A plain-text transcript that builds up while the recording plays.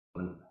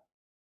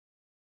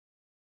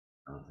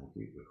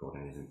The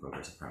recording is in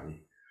progress,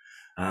 apparently.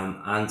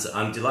 And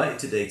I'm delighted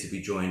today to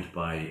be joined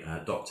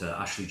by Dr.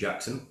 Ashley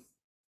Jackson.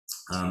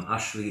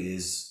 Ashley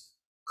is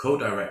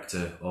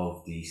co-director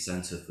of the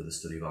Centre for the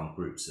Study of Armed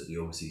Groups at the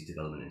Overseas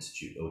Development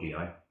Institute,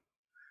 ODI.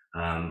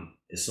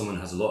 Is someone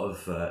who has a lot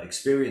of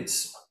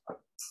experience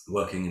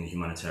working in the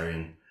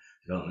humanitarian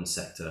development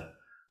sector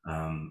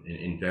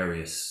in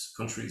various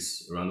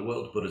countries around the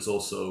world, but has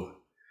also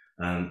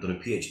done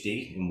a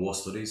PhD in war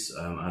studies.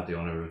 I had the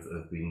honour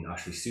of being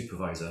Ashley's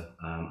supervisor,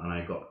 and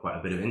I got quite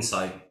a bit of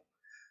insight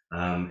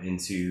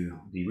into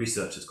the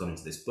research that's gone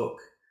into this book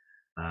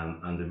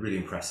and the really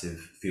impressive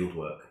field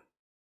work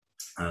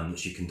that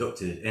she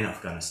conducted in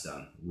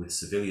Afghanistan with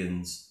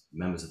civilians,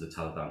 members of the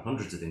Taliban,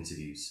 hundreds of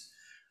interviews,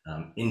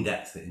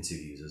 in-depth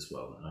interviews as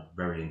well,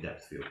 very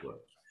in-depth field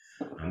work.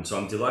 So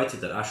I'm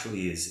delighted that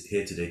Ashley is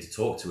here today to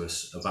talk to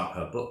us about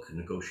her book,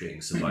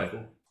 Negotiating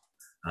Survival.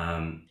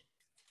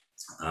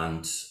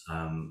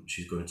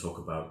 She's going to talk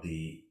about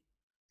the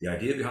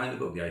idea behind the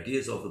book, the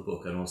ideas of the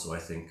book, and also I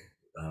think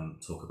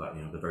talk about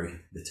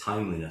the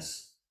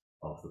timeliness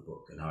of the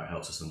book and how it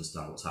helps us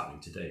understand what's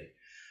happening today.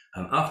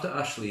 After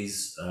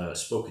Ashley's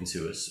spoken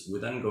to us,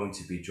 we're then going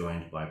to be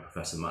joined by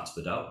Professor Mats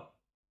Badal,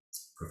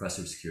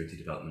 Professor of Security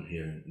Development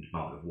here in the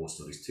Department of War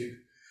Studies too,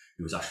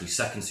 who was actually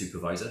second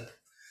supervisor.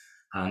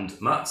 And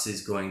Mats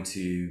is going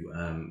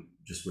to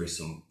just raise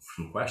some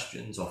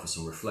questions, offer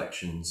some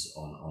reflections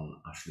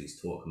on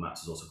Ashley's talk.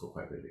 Mats has also got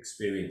quite a bit of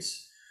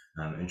experience,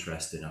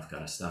 interest in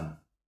Afghanistan.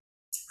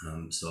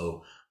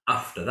 So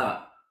after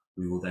that,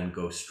 we will then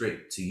go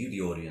straight to you,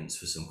 the audience,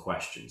 for some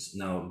questions.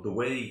 Now, the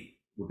way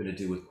we're going to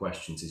deal with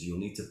questions is you'll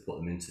need to put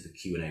them into the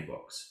Q&A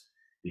box.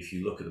 If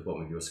you look at the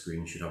bottom of your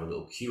screen, you should have a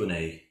little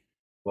Q&A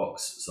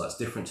box. So that's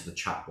different to the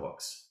chat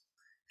box.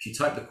 If you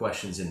type the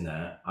questions in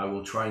there, I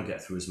will try and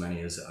get through as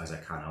many as I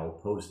can. I will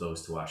pose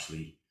those to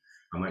Ashley.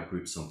 I might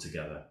group some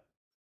together,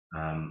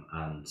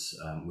 and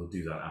we'll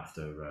do that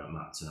after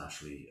Mats and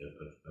Ashley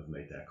have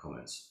made their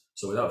comments.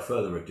 So without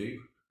further ado,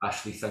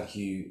 Ashley, thank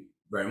you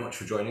very much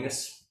for joining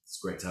us. It's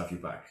great to have you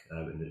back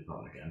in the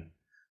department again.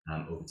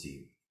 Over to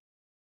you.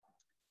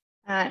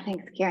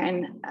 Thanks,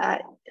 Kieran.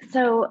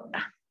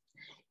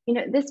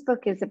 This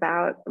book is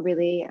about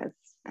really,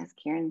 as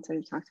Kieran sort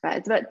of talked about,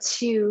 it's about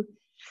two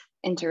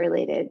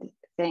interrelated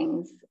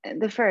things.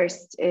 The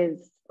first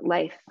is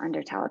life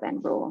under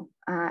Taliban rule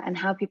and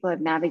how people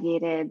have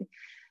navigated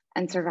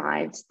and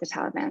survived the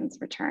Taliban's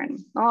return.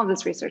 All of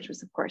this research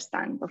was, of course,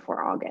 done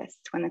before August,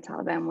 when the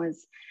Taliban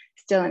was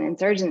still an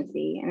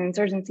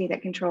insurgency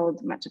that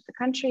controlled much of the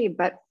country,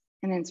 but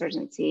an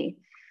insurgency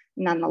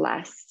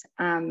nonetheless.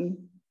 And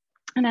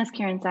as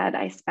Kieran said,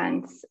 I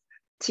spent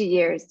 2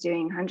 years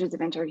doing hundreds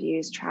of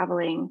interviews,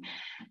 traveling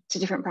to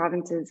different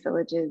provinces,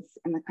 villages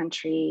in the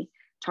country,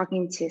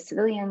 talking to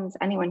civilians,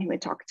 anyone who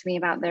would talk to me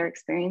about their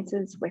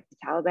experiences with the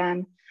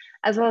Taliban,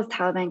 as well as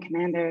Taliban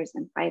commanders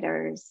and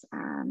fighters,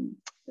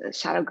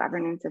 shadow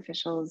governance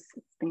officials,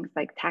 things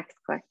like tax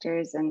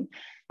collectors and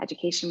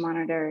education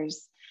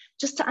monitors,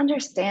 just to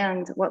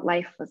understand what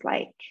life was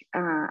like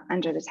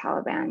under the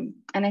Taliban.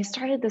 And I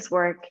started this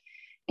work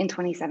in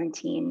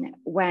 2017,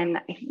 when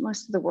I think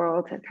most of the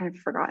world had kind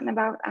of forgotten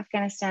about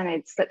Afghanistan.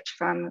 I'd slipped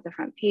from the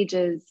front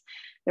pages.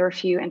 There were a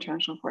few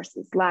international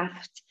forces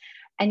left.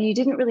 And you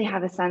didn't really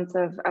have a sense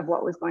of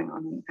what was going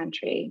on in the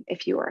country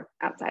if you were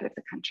outside of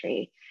the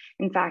country.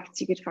 In fact,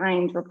 you could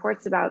find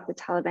reports about the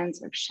Taliban's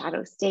sort of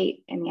shadow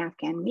state in the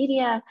Afghan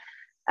media,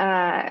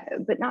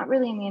 but not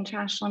really in the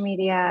international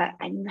media.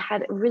 And you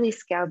had a really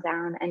scaled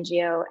down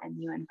NGO and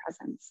UN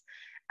presence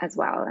as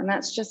well. And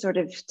that's just sort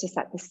of to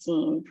set the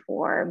scene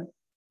for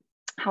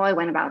how I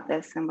went about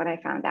this and what I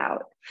found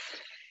out.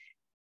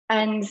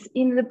 And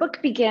the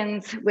book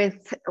begins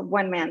with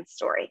one man's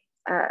story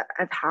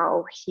of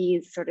how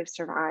he's sort of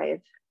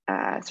survived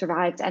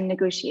and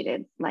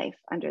negotiated life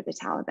under the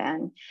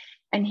Taliban.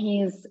 And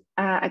he's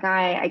a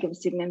guy I give a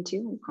pseudonym to,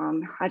 we call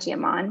him Haji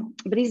Aman,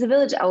 but he's a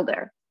village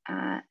elder.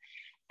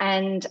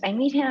 And I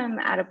meet him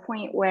at a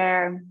point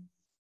where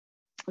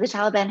the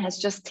Taliban has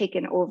just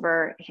taken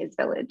over his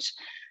village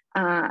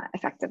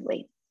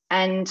effectively.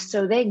 And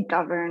so they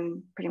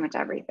govern pretty much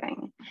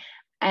everything.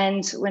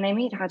 And when I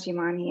meet Haji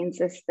Aman, he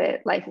insists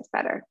that life is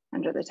better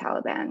under the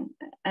Taliban.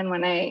 And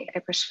when I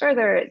push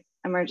further, it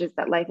emerges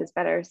that life is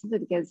better simply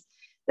because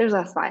there's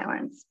less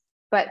violence.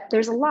 But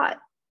there's a lot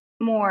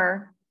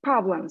more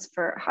problems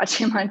for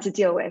Haji Aman to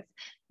deal with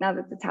now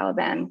that the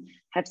Taliban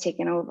have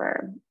taken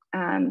over.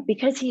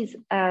 Because he's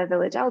a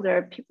village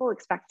elder, people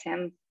expect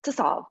him to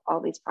solve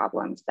all these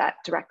problems that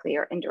directly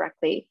or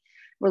indirectly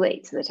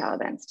relate to the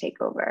Taliban's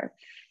takeover.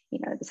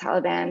 The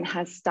Taliban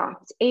has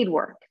stopped aid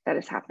work that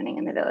is happening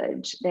in the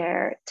village.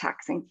 They're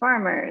taxing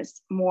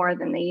farmers more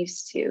than they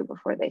used to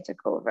before they took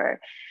over.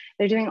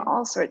 They're doing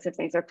all sorts of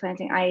things. They're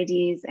planting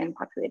IEDs in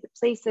populated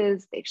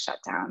places. They've shut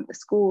down the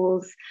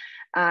schools,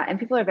 and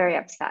people are very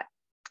upset.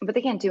 But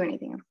they can't do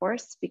anything, of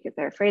course, because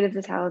they're afraid of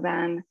the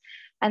Taliban.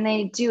 And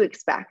they do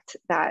expect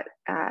that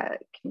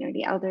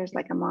community elders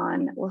like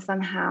Aman will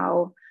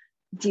somehow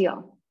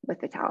deal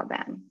with the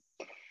Taliban.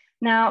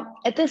 Now,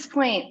 at this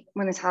point,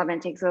 when the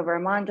Taliban takes over,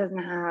 Aman doesn't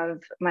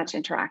have much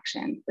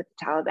interaction with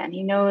the Taliban.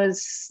 He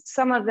knows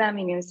some of them,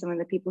 he knows some of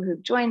the people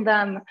who've joined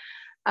them,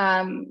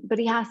 but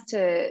he has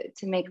to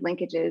make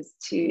linkages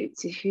to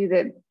who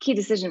the key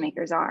decision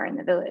makers are in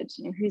the village,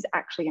 who's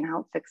actually going to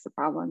help fix the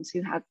problems,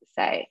 who has the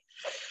say.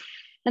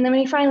 And then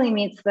when he finally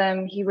meets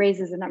them, he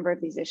raises a number of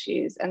these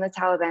issues, and the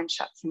Taliban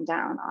shuts him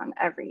down on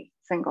every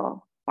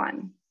single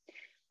one.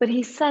 But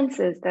he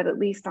senses that at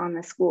least on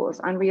the schools,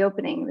 on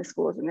reopening the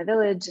schools in the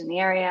village, in the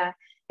area,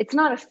 it's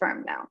not a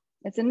firm no.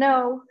 It's a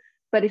no,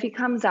 but if he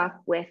comes up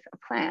with a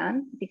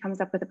plan, if he comes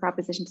up with a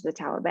proposition to the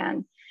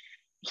Taliban,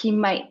 he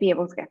might be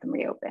able to get them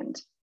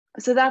reopened.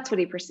 So that's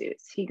what he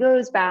pursues. He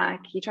goes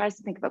back, he tries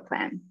to think of a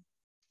plan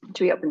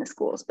to reopen the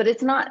schools, but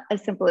it's not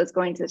as simple as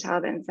going to the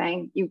Taliban and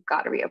saying, you've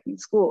got to reopen the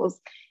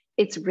schools.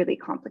 It's really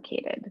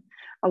complicated.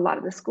 A lot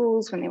of the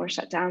schools, when they were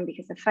shut down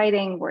because of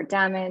fighting, were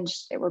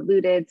damaged, they were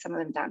looted, some of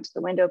them down to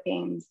the window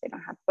panes, they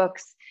don't have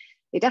books.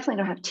 They definitely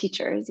don't have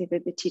teachers. Either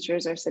the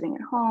teachers are sitting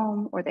at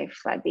home or they've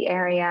fled the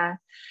area.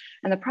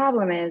 And the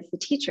problem is the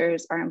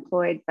teachers are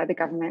employed by the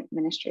government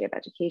Ministry of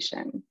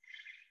Education.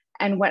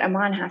 And what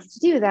Aman has to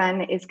do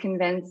then is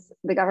convince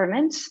the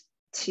government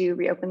to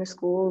reopen the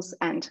schools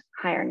and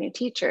hire new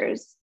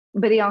teachers.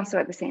 But he also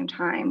at the same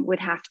time would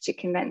have to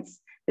convince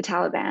the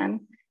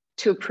Taliban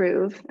to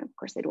approve. Of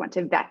course, they'd want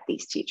to vet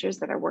these teachers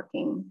that are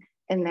working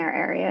in their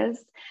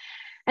areas.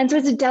 And so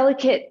it's a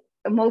delicate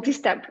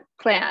multi-step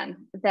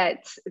plan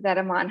that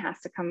Aman has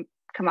to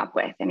come up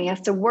with. And he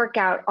has to work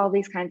out all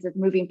these kinds of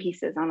moving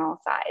pieces on all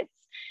sides.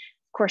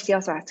 Of course, he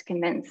also has to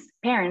convince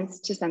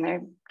parents to send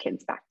their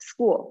kids back to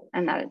school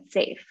and that it's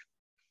safe.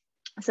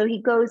 So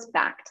he goes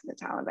back to the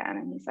Taliban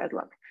and he said,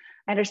 look,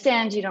 I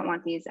understand you don't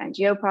want these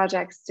NGO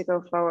projects to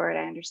go forward.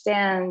 I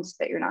understand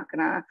that you're not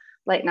going to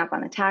lighten up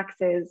on the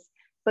taxes,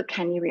 but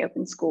can you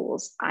reopen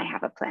schools? I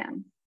have a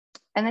plan.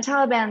 And the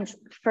Taliban's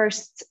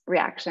first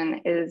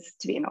reaction is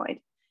to be annoyed.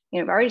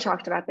 We've already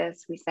talked about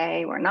this. We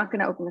say we're not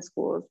going to open the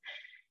schools.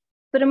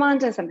 But Aman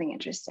does something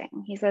interesting.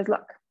 He says,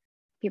 look,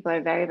 people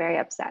are very, very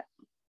upset.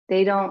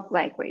 They don't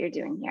like what you're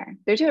doing here.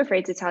 They're too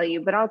afraid to tell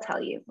you, but I'll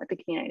tell you what the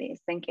community is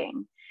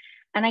thinking.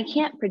 And I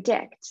can't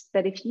predict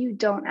that if you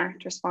don't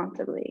act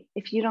responsibly,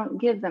 if you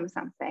don't give them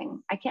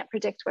something, I can't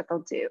predict what they'll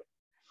do.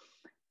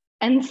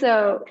 And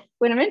so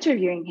when I'm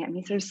interviewing him,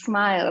 he sort of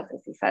smiles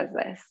as he says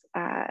this,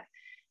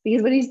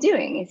 because what he's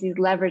doing is he's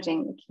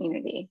leveraging the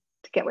community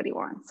to get what he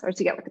wants, or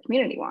to get what the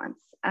community wants,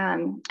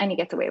 and he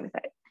gets away with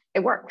it. It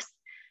works.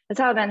 The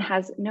Taliban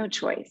has no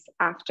choice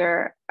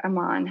after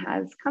Aman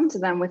has come to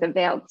them with a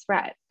veiled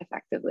threat,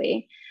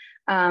 effectively,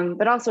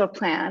 but also a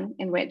plan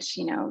in which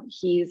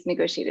he's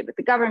negotiated with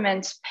the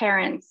government,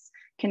 parents,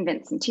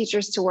 convinced some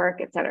teachers to work,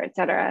 et cetera, et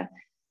cetera.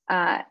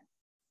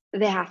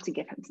 They have to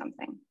give him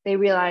something. They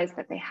realize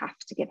that they have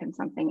to give him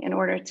something in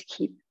order to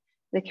keep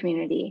the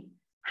community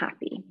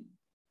happy.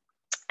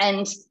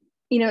 And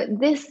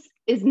this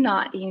is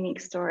not a unique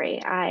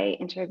story. I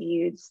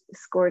interviewed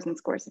scores and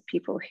scores of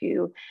people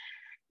who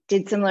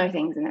did similar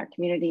things in their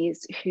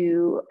communities,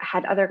 who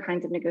had other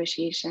kinds of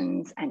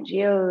negotiations,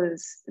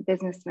 NGOs,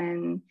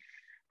 businessmen,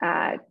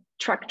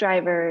 truck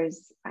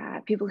drivers,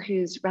 people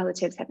whose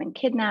relatives had been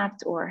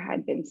kidnapped or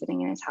had been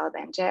sitting in a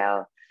Taliban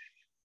jail.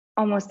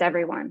 Almost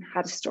everyone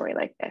had a story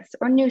like this,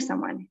 or knew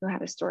someone who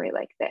had a story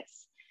like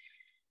this.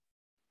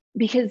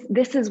 Because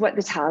this is what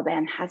the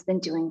Taliban has been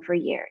doing for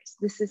years.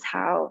 This is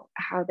how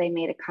they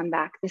made a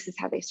comeback. This is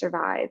how they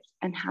survived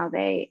and how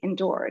they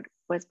endured,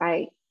 was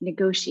by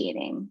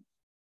negotiating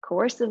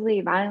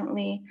coercively,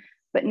 violently,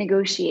 but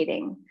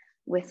negotiating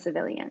with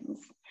civilians.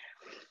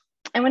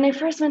 And when I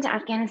first went to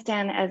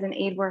Afghanistan as an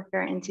aid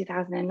worker in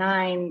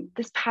 2009,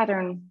 this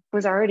pattern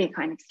was already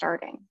kind of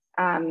starting.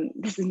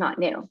 This is not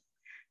new.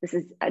 This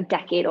is a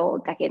decade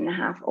and a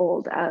half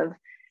old of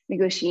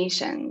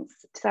negotiations.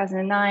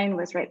 2009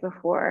 was right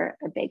before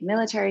a big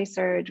military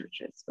surge, which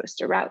was supposed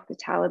to rout the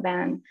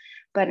Taliban.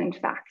 But in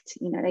fact,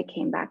 they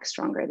came back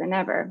stronger than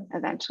ever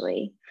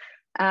eventually.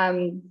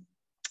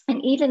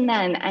 And even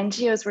then,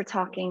 NGOs were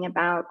talking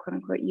about, quote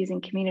unquote,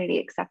 using community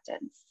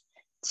acceptance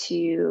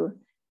to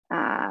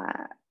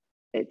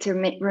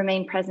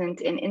remain present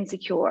in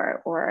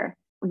insecure or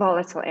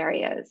volatile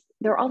areas.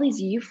 There were all these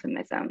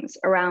euphemisms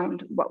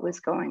around what was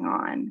going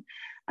on.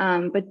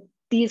 But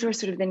these were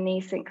sort of the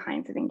nascent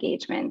kinds of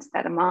engagements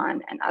that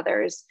Aman and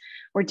others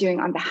were doing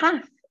on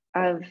behalf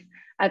of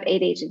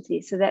aid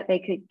agencies so that they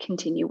could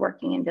continue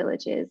working in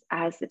villages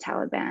as the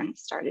Taliban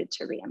started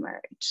to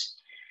reemerge.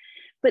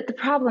 But the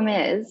problem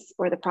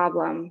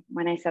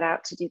when I set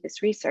out to do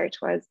this research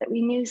was that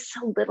we knew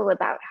so little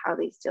about how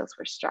these deals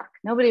were struck.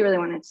 Nobody really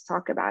wanted to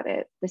talk about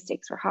it. The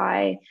stakes were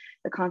high.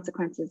 The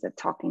consequences of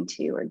talking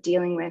to or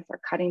dealing with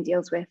or cutting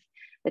deals with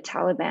the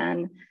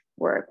Taliban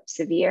were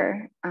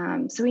severe.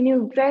 So we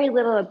knew very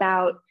little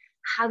about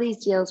how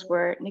these deals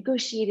were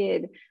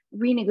negotiated,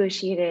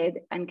 renegotiated,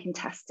 and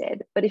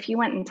contested. But if you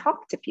went and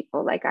talked to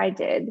people like I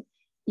did,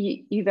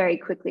 you very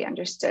quickly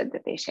understood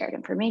that they shared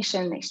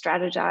information, they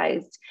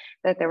strategized,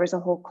 that there was a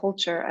whole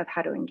culture of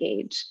how to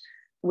engage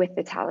with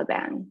the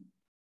Taliban.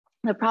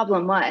 The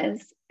problem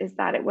is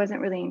that it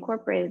wasn't really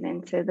incorporated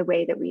into the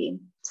way that we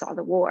saw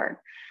the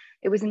war.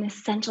 It was an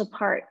essential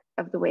part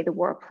of the way the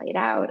war played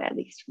out, at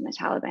least from the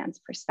Taliban's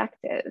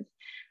perspective.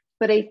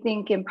 But I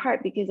think in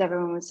part because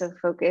everyone was so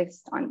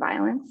focused on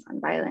violence,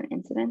 on violent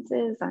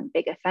incidences, on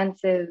big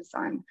offensives,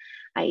 on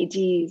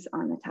IEDs,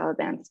 on the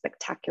Taliban's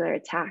spectacular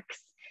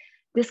attacks,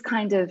 this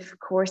kind of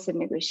coercive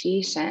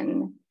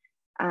negotiation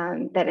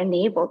that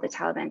enabled the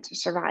Taliban to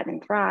survive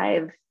and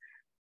thrive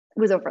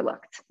was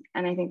overlooked.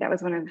 And I think that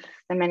was one of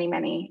the many,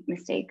 many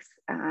mistakes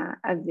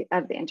of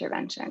the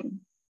intervention.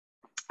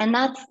 And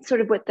that's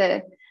sort of what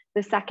the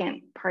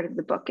second part of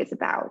the book is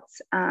about.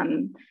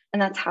 And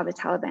that's how the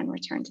Taliban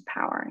returned to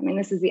power. I mean,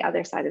 this is the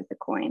other side of the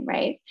coin,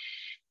 right?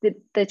 The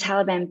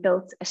Taliban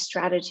built a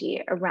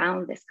strategy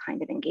around this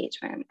kind of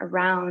engagement,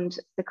 around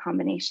the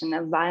combination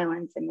of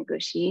violence and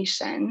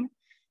negotiation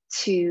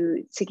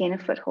to gain a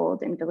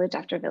foothold in village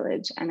after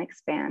village and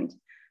expand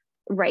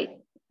right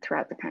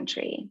throughout the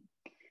country.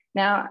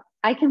 Now,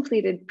 I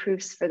completed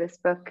proofs for this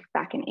book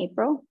back in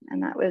April,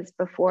 and that was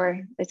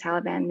before the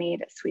Taliban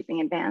made a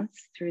sweeping advance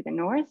through the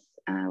north,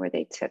 where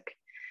they took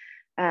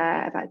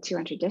about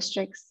 200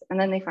 districts. And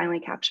then they finally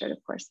captured,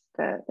 of course,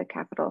 the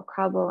capital,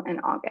 Kabul, in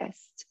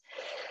August.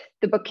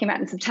 The book came out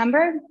in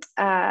September.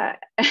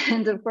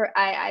 And of course,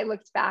 I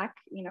looked back,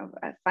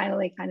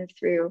 finally kind of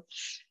through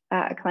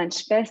a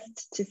clenched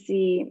fist to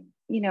see,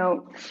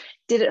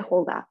 did it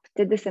hold up?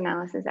 Did this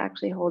analysis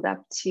actually hold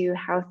up to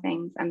how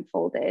things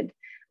unfolded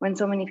when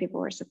so many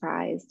people were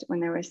surprised, when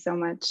there was so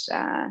much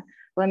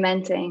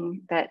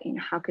lamenting that,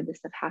 how could this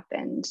have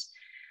happened?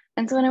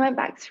 And so when I went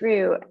back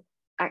through,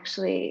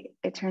 actually,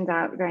 it turns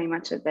out very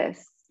much of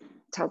this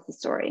tells the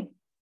story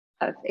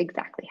of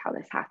exactly how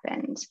this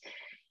happened.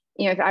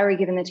 If I were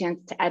given the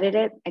chance to edit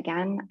it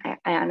again,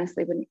 I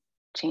honestly wouldn't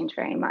change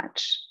very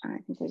much. I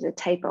think there's a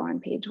typo on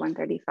page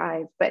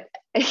 135, but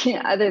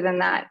other than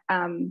that,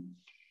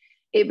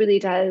 it really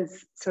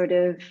does sort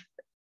of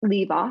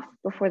leave off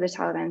before the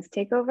Taliban's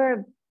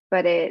takeover,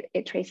 but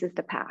it traces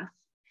the path.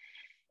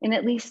 In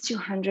at least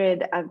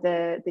 200 of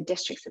the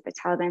districts that the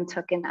Taliban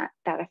took in that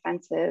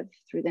offensive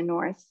through the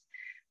north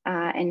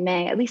in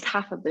May, at least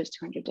half of those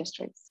 200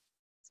 districts,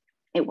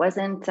 it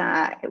wasn't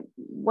a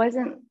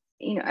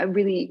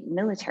really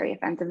military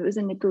offensive. It was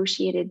a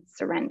negotiated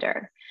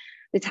surrender.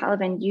 The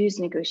Taliban used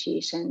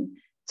negotiation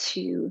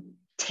to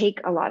take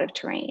a lot of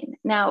terrain.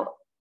 Now,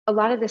 a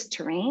lot of this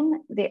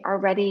terrain, they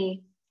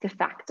already de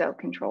facto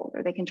controlled,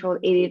 or they controlled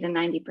 80 to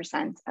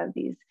 90% of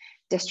these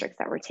districts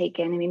that were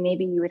taken. I mean,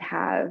 maybe you would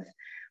have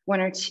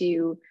one or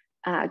two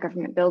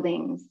government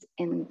buildings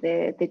in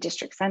the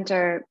district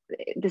center.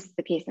 This is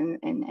the case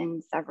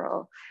in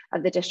several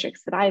of the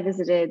districts that I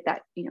visited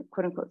that,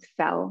 quote unquote,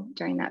 fell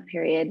during that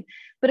period.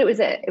 But it was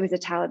a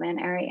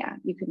Taliban area.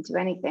 You couldn't do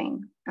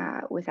anything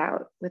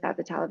without the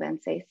Taliban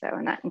say so,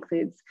 and that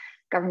includes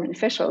government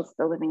officials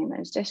still living in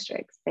those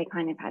districts. They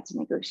kind of had to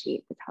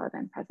negotiate the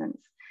Taliban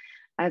presence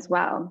as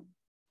well.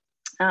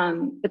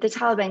 But the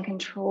Taliban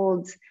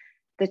controlled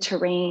the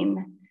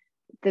terrain,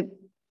 the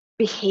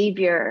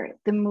behavior,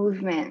 the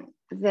movement,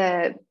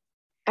 the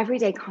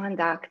everyday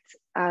conduct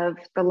of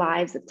the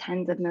lives of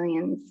tens of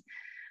millions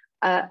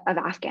of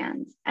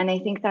Afghans. And I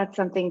think that's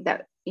something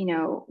that,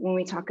 when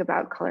we talk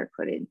about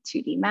color-coded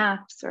 2D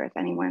maps, or if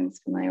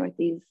anyone's familiar with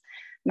these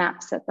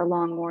maps that the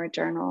Long War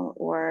Journal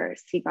or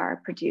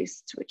CIGAR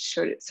produced, which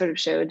sort of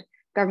showed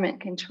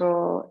government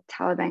control,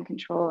 Taliban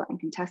control, and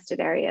contested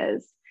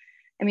areas.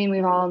 I mean,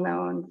 we've all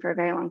known for a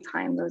very long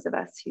time, those of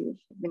us who've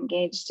been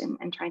engaged in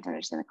trying to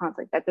understand the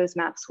conflict, that those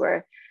maps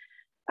were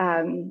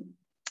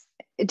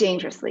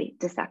dangerously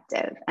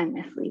deceptive and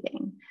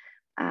misleading,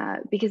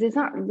 because it's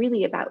not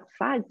really about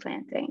flag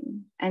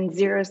planting and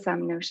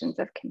zero-sum notions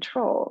of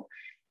control.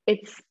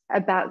 It's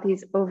about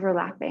these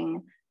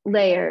overlapping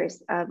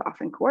layers of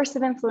often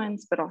coercive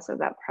influence, but also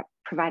about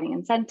providing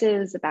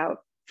incentives, about,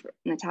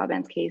 in the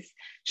Taliban's case,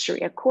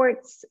 Sharia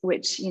courts,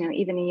 which,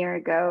 even a year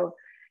ago,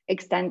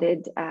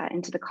 extended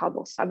into the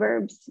Kabul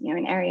suburbs,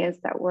 in areas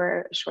that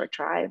were a short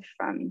drive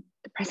from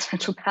the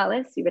presidential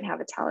palace. You would have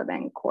a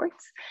Taliban court.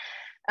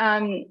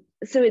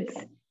 So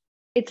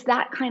it's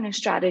that kind of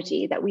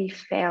strategy that we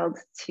failed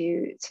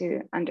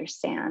to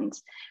understand.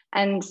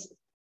 And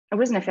it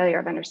wasn't a failure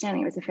of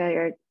understanding, it was a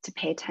failure to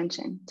pay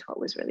attention to what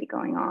was really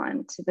going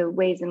on, to the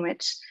ways in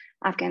which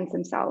Afghans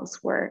themselves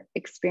were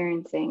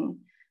experiencing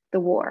the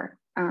war.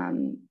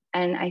 And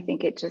I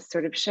think it just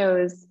sort of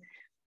shows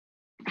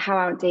how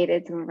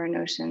outdated some of our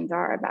notions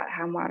are about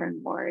how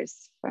modern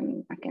wars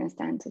from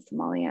Afghanistan to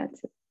Somalia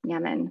to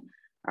Yemen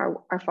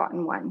are fought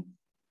and won.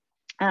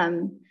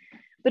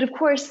 But of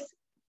course,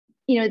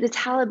 the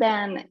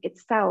Taliban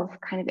itself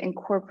kind of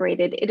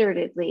incorporated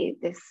iteratively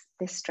this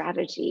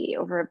strategy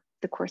over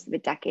the course of a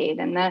decade.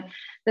 And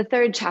the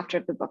third chapter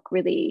of the book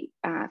really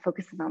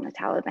focuses on the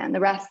Taliban. The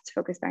rest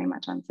focus very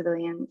much on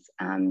civilians.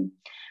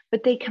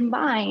 But they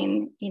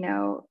combine,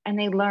 and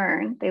they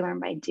learn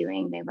by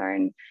doing, they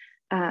learn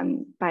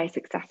by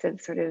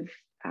successive sort of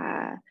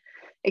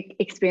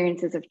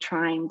experiences of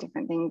trying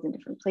different things in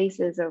different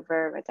places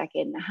over a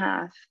decade and a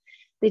half.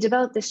 they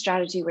developed this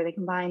strategy where they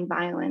combine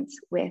violence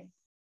with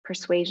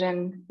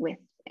persuasion, with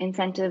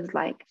incentives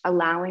like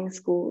allowing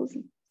schools,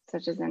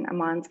 such as in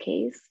Aman's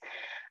case,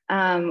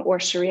 or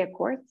Sharia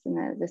courts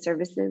and the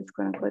services,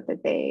 quote unquote,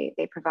 that they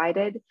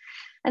provided.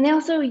 And they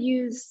also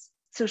use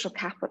social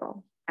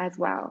capital as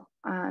well,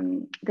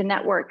 the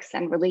networks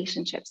and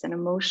relationships and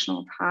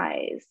emotional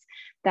ties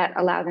that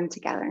allow them to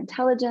gather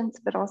intelligence,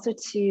 but also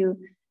to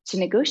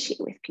negotiate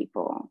with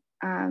people.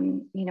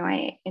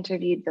 I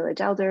interviewed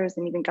village elders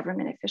and even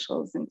government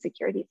officials and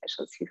security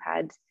officials who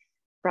had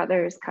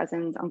brothers,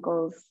 cousins,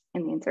 uncles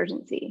in the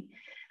insurgency.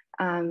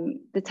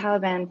 The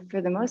Taliban,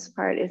 for the most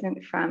part,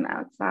 isn't from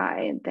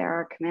outside. There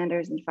are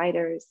commanders and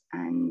fighters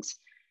and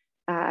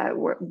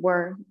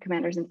were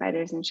commanders and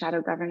fighters and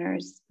shadow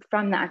governors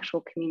from the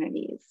actual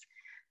communities.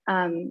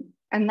 And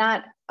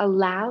that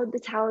allowed the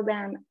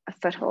Taliban a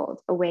foothold,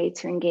 a way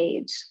to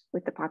engage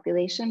with the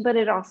population, but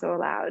it also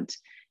allowed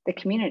the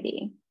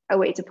community a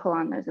way to pull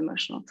on those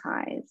emotional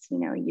ties.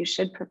 You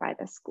should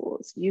provide us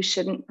schools. You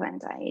shouldn't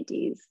plant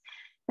IEDs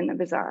in the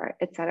bazaar,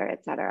 et cetera,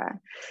 et cetera.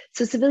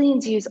 So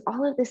civilians use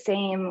all of the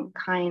same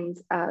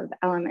kinds of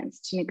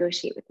elements to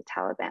negotiate with the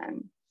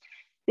Taliban.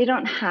 They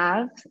don't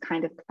have the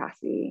kind of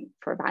capacity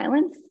for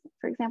violence,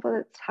 for example,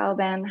 that the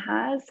Taliban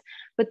has,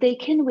 but they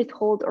can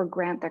withhold or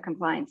grant their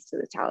compliance to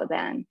the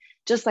Taliban,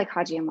 just like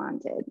Haji Aman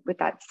did, with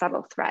that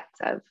subtle threat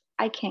of,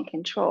 I can't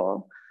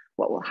control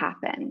what will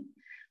happen.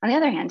 On the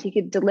other hand, he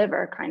could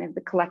deliver kind of the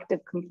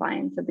collective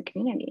compliance of the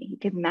community. He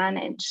could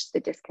manage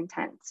the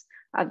discontent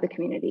of the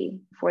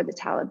community for the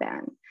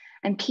Taliban.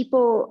 And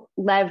people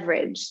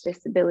leverage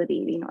this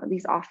ability,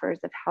 these offers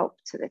of help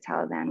to the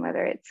Taliban,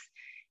 whether it's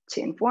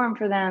to inform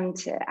for them,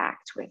 to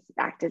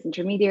act as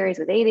intermediaries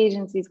with aid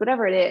agencies,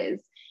 whatever it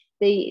is,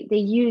 they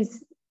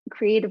use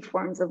creative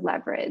forms of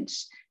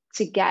leverage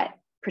to get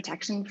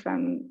protection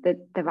from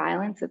the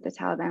violence that the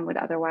Taliban would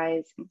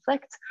otherwise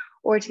inflict,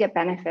 or to get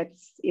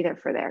benefits either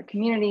for their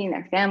community and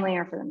their family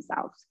or for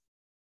themselves.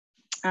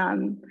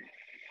 And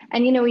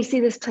we see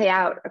this play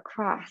out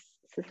across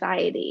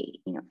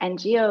society.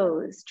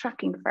 NGOs,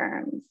 trucking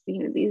firms,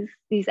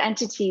 these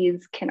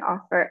entities can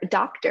offer,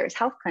 doctors,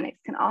 health clinics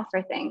can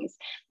offer things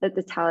that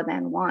the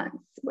Taliban wants,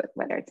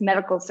 whether it's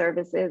medical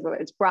services, whether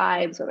it's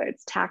bribes, whether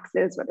it's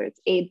taxes, whether it's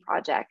aid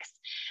projects.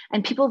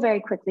 And people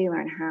very quickly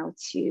learn how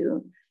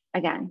to,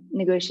 again,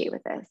 negotiate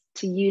with this,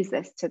 to use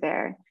this to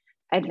their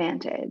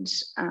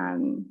advantage.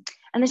 And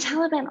the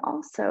Taliban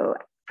also,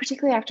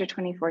 particularly after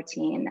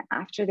 2014,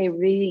 after they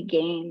really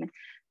gain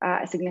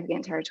a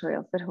significant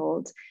territorial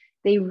foothold,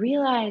 they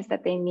realize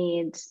that they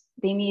need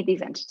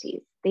these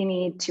entities. They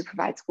need to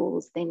provide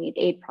schools, they need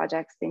aid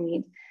projects, they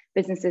need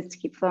businesses to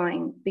keep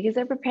flowing because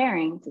they're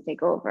preparing to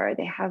take over.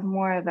 They have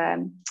more of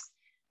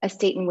a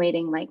state in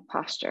waiting like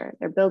posture.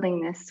 They're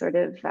building this sort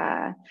of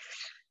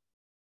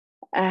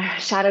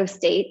shadow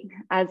state,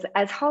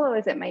 as hollow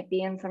as it might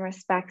be in some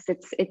respects.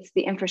 It's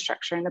the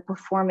infrastructure and the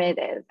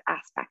performative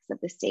aspects of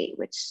the state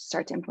which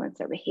start to influence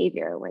their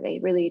behavior, where they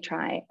really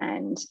try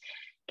and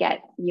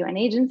get UN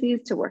agencies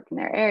to work in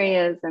their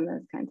areas and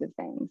those kinds of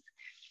things.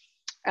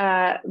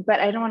 But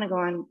I don't want to go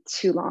on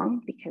too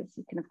long because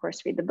you can of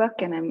course read the book,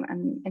 and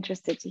I'm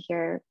interested to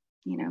hear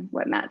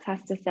what Matt has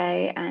to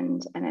say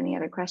and any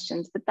other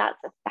questions. But that's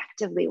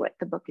effectively what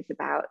the book is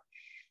about: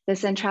 the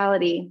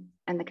centrality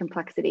and the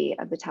complexity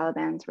of the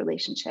Taliban's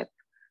relationship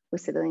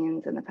with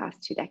civilians in the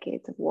past 2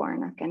 decades of war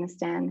in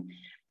Afghanistan,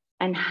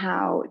 and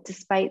how,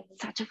 despite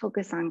such a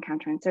focus on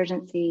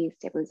counterinsurgency,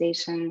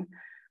 stabilization,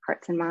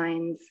 hearts and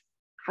minds,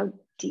 how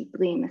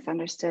deeply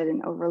misunderstood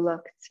and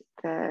overlooked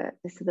the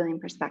civilian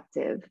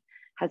perspective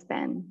has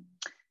been.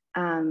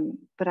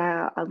 But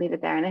I'll leave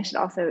it there. And I should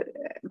also,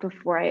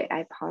 before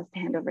I pause to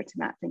hand over to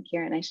Matt and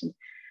Kieran, I should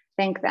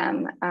thank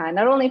them,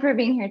 not only for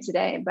being here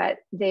today, but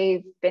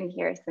they've been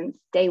here since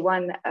day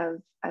one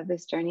of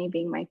this journey,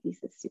 being my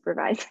thesis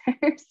supervisors,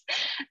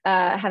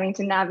 having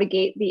to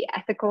navigate the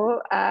ethical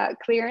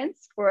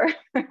clearance for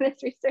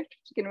this research,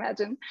 which you can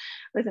imagine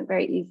wasn't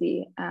very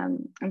easy,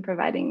 and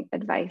providing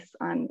advice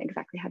on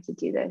exactly how to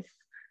do this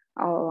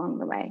all along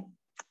the way.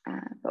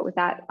 But with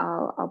that,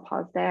 I'll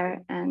pause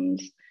there and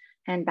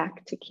hand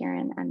back to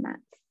Kieran and Matt.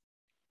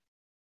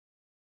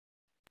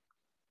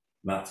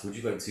 Matt, would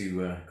you like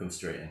to come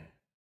straight in?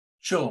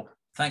 Sure.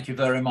 Thank you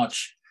very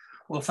much.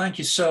 Well, thank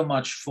you so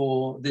much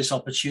for this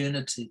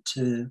opportunity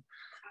to,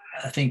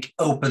 I think,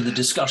 open the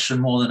discussion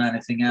more than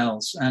anything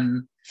else.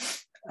 And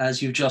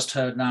as you've just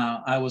heard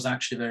now, I was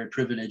actually very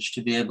privileged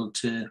to be able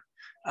to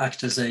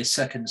act as a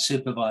second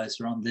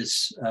supervisor on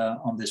this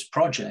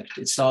project.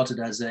 It started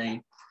as a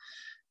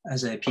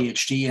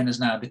PhD and has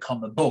now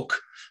become a book.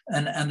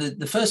 And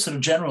the first sort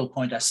of general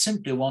point I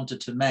simply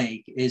wanted to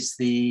make is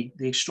the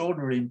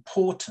extraordinary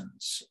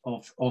importance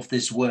of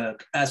this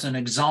work as an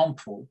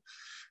example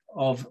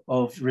of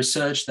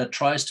research that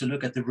tries to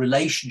look at the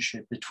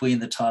relationship between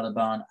the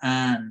Taliban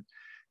and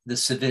the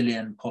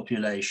civilian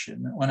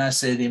population. When I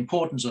say the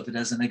importance of it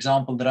as an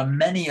example, there are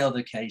many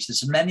other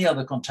cases, many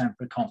other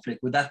contemporary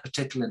conflict with that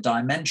particular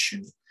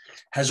dimension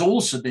has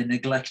also been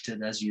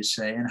neglected, as you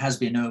say, and has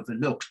been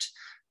overlooked.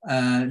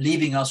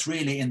 leaving us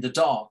really in the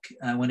dark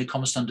when it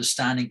comes to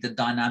understanding the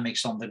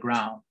dynamics on the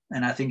ground.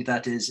 And I think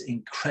that is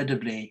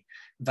incredibly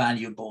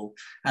valuable.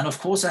 And of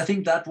course, I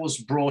think that was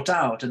brought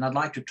out, and I'd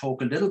like to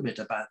talk a little bit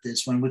about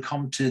this when we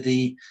come to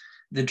the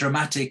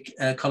dramatic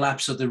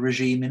collapse of the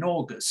regime in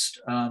August.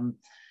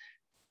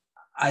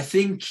 I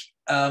think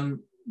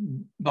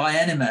by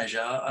any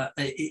measure,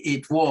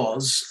 it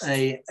was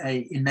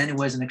in many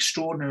ways an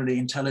extraordinarily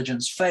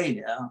intelligence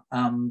failure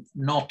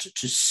not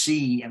to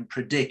see and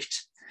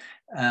predict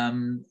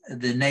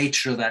the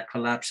nature of that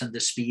collapse and the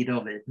speed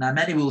of it. Now,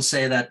 many will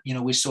say that,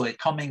 we saw it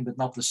coming, but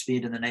not the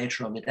speed and the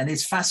nature of it. And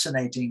it's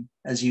fascinating,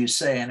 as you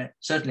say, and it's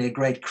certainly a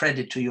great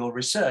credit to your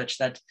research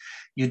that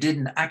you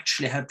didn't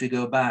actually have to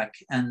go back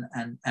and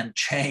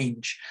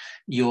change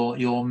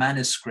your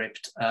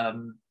manuscript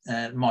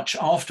much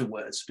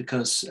afterwards,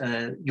 because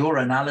your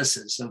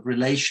analysis of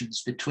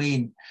relations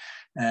between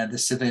the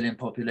civilian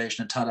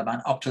population and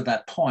Taliban up to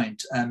that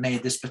point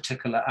made this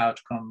particular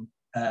outcome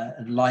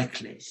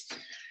likely.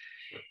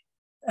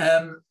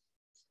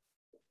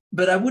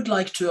 But I would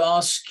like to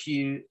ask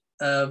you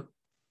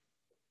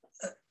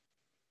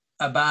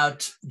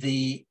about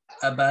the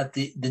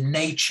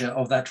nature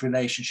of that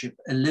relationship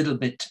a little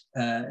bit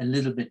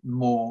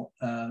more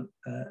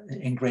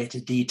in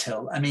greater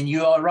detail. I mean,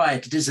 you are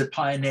right; it is a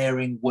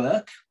pioneering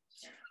work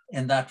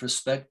in that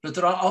respect. But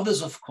there are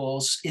others, of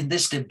course, in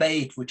this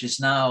debate, which is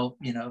now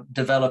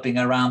developing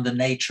around the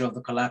nature of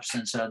the collapse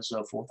and so on and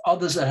so forth.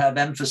 Others that have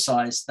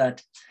emphasized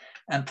that,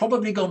 and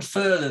probably gone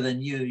further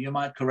than you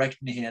might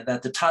correct me here,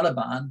 that the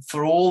Taliban,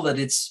 for all that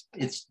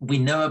we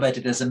know about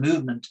it as a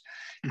movement,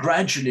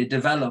 gradually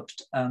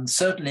developed,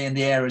 certainly in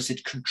the areas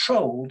it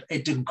controlled,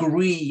 a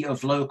degree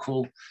of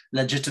local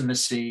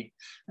legitimacy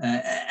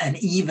and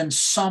even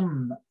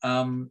some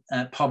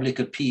public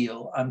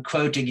appeal. I'm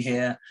quoting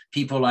here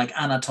people like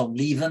Anatol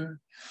Lieven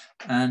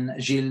and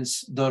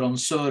Gilles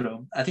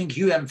Doronsoro. I think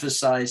you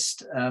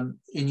emphasized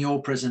in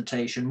your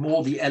presentation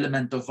more the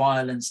element of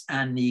violence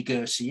and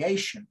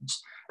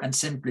negotiations and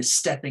simply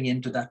stepping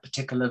into that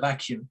particular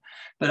vacuum.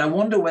 But I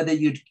wonder whether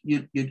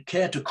you'd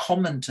care to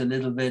comment a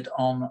little bit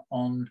on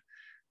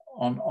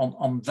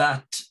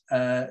that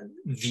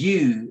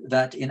view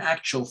that in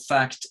actual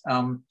fact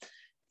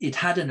it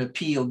had an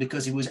appeal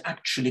because it was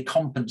actually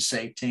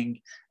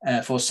compensating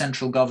for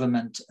central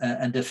government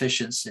and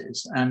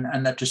deficiencies,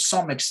 and that to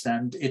some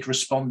extent it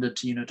responded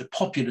to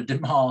popular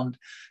demand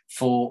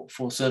for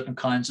certain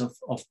kinds of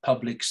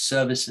public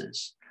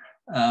services.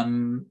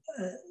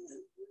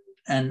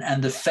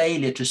 And the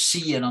failure to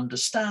see and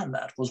understand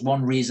that was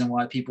one reason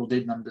why people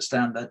didn't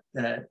understand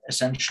that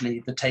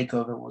essentially the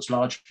takeover was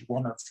largely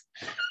one of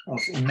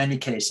in many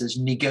cases,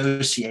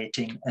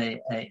 negotiating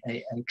a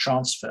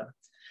transfer.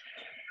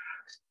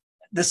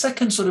 The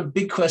second sort of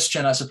big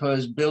question, I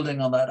suppose,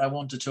 building on that, I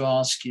wanted to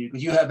ask you,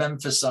 because you have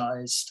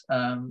emphasized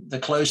the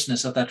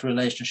closeness of that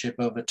relationship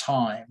over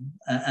time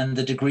and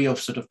the degree of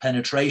sort of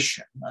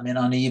penetration, I mean,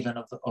 uneven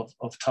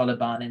of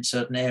Taliban in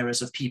certain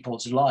areas of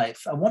people's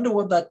life. I wonder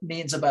what that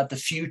means about the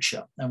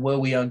future and where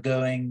we are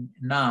going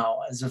now.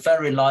 There's a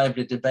very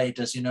lively debate,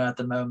 as you know, at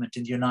the moment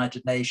in the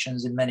United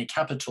Nations, in many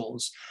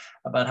capitals,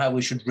 about how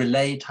we should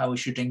relate, how we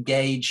should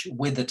engage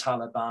with the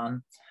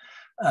Taliban,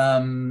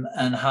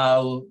 and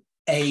how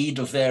aid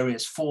of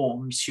various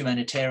forms,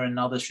 humanitarian and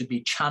others, should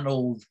be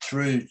channeled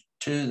through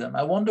to them.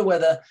 I wonder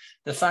whether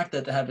the fact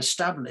that they have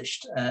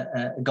established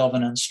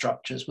governance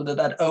structures, whether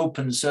that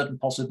opens certain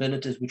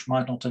possibilities which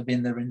might not have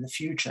been there in the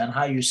future, and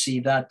how you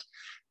see that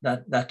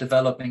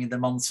developing in the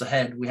months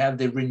ahead. We have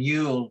the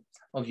renewal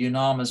of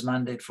UNAMA's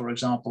mandate, for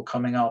example,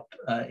 coming up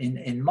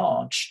in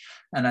March,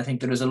 and I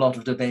think there is a lot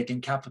of debate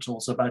in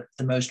capitals about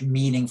the most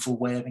meaningful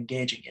way of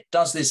engaging it.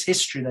 Does this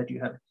history that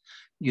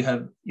you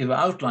have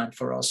outlined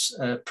for us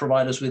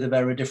provide us with a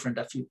very different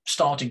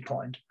starting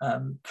point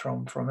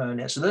from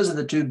earlier? So those are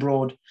the two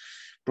broad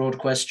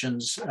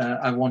questions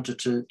I wanted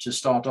to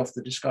start off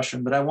the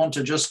discussion. But I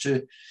wanted just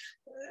to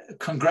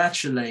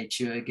congratulate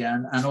you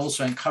again and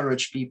also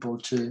encourage people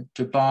to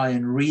buy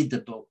and read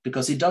the book,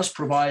 because it does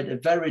provide a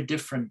very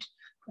different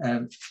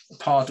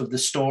part of the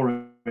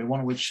story,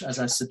 one which, as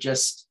I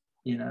suggest,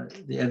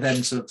 the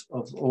events of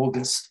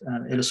August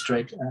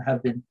illustrate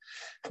have been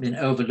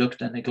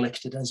overlooked and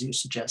neglected, as you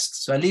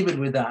suggest. So I leave it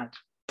with that.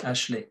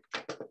 Ashley.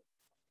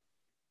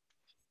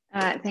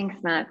 Thanks,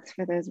 Matt,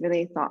 for those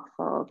really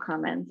thoughtful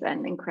comments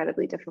and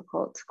incredibly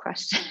difficult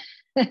questions.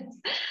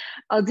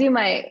 I'll do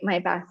my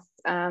best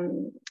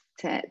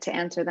to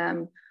answer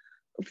them.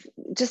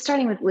 Just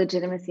starting with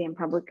legitimacy and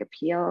public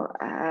appeal,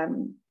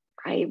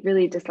 I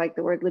really dislike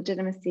the word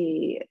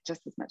legitimacy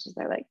just as much as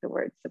I like the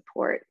word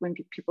support when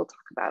people talk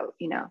about,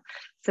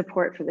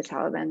 support for the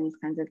Taliban, these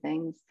kinds of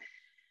things.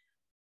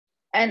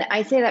 And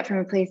I say that from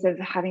a place of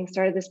having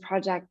started this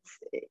project,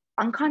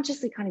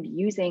 unconsciously kind of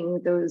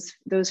using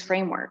those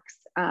frameworks,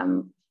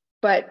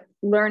 but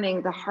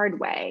learning the hard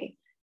way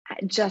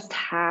just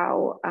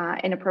how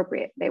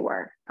inappropriate they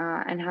were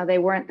and how they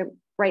weren't the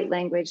right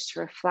language to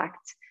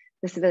reflect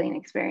the civilian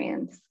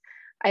experience.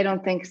 I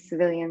don't think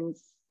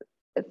civilians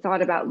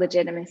thought about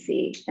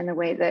legitimacy in the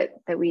way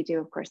that we do.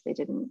 Of course, they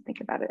didn't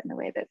think about it in the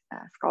way that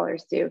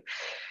scholars do.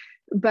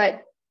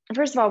 But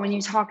first of all, when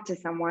you talk to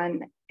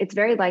someone, it's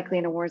very likely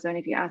in a war zone,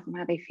 if you ask them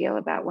how they feel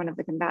about one of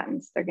the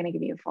combatants, they're going to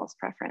give you a false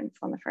preference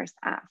on the first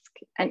ask.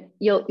 And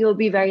you'll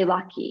be very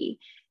lucky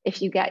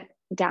if you get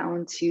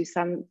down to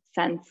some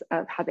sense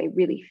of how they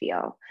really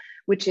feel,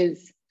 which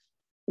is,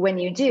 when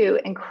you do,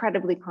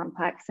 incredibly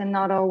complex and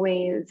not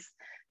always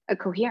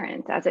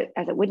coherent, as it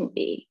wouldn't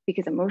be,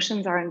 because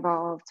emotions are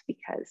involved,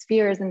 because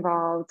fear is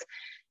involved,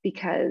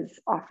 because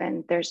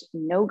often there's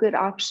no good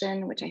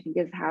option, which I think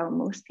is how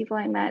most people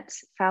I met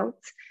felt.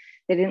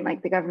 They didn't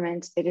like the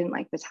government, they didn't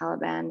like the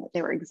Taliban,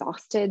 they were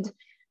exhausted,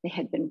 they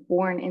had been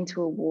born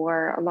into a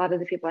war. A lot of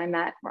the people I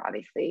met were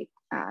obviously,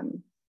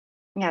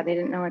 they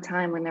didn't know a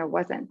time when there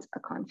wasn't a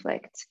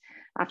conflict.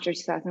 After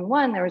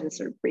 2001, there was a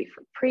sort of brief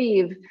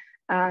reprieve,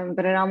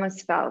 but it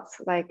almost felt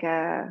like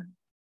a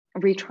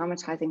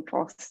re-traumatizing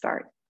false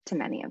start to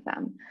many of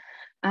them.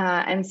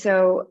 And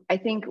so I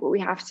think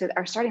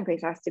our starting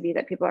place has to be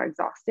that people are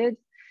exhausted,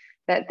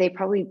 that they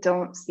probably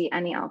don't see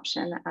any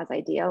option as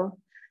ideal,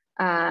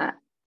 and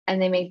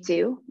they make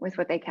do with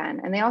what they can.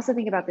 And they also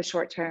think about the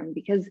short term,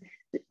 because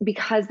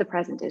the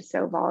present is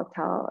so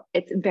volatile,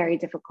 it's very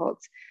difficult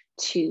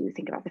to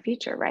think about the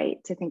future,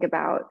 right? To think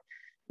about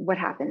what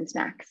happens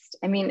next.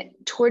 I mean,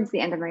 towards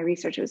the end of my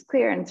research, it was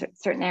clear in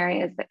certain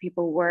areas that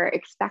people were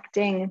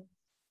expecting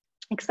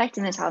the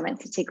Taliban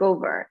to take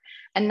over,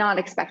 and not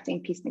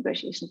expecting peace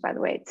negotiations, by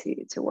the way,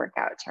 to work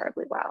out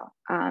terribly well,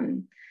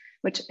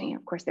 which,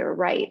 of course, they were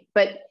right.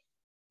 But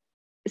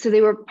so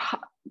they were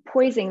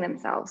poising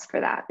themselves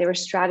for that. They were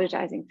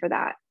strategizing for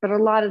that. But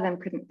a lot of them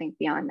couldn't think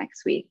beyond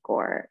next week,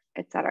 or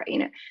et cetera.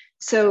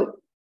 So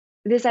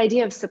this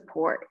idea of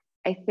support,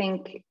 I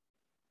think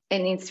it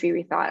needs to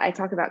be rethought. I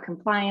talk about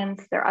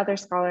compliance. There are other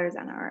scholars,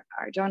 and our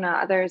Jonah,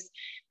 others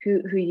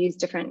who use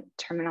different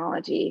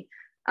terminology.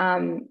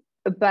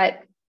 But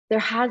there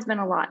has been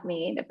a lot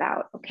made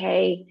about,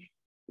 okay,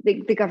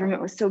 the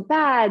government was so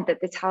bad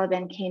that the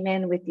Taliban came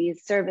in with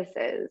these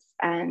services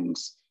and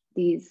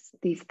these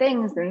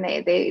things, and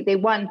they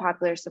won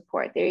popular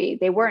support.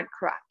 They weren't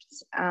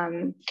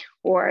corrupt,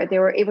 or they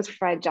were able to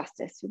provide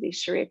justice through these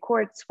Sharia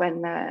courts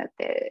when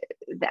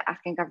the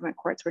Afghan government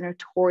courts were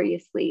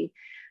notoriously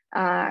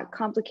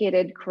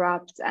complicated,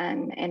 corrupt,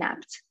 and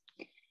inept.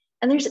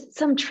 And there's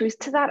some truth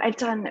to that. I've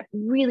done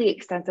really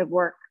extensive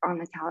work on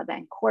the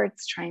Taliban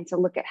courts, trying to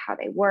look at how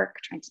they work,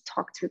 trying to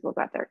talk to people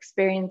about their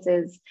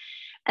experiences.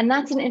 And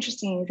that's an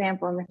interesting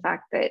example in the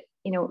fact that,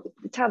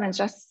 the Taliban's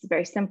justice is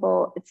very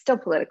simple. It's still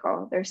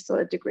political. There's still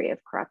a degree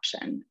of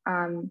corruption,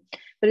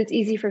 but it's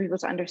easy for people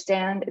to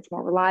understand. It's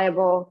more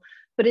reliable,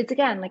 but it's,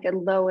 again, like a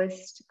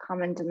lowest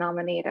common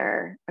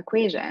denominator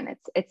equation.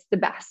 It's the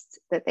best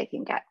that they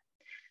can get.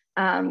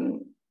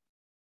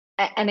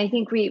 And I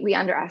think we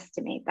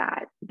underestimate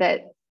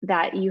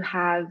that you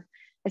have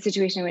a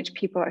situation in which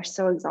people are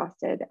so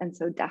exhausted and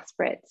so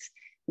desperate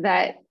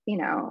that,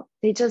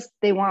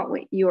 they want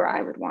what you or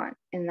I would want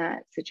in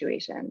that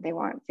situation. They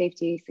want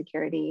safety,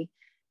 security,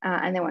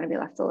 and they want to be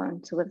left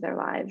alone to live their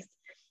lives.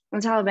 The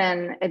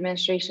Taliban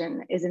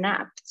administration is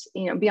inept.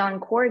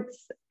 Beyond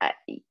courts,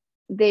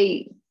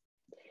 they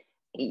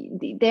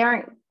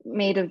aren't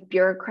made of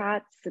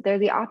bureaucrats. They're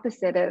the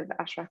opposite of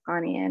Ashraf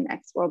Ghani, an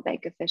ex-World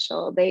Bank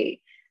official.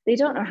 They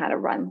don't know how to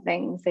run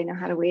things. They know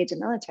how to wage a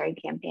military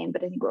campaign.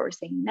 But I think what we're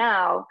seeing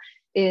now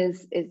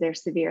is their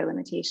severe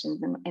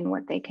limitations in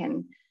what they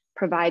can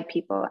provide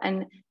people.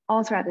 And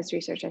all throughout this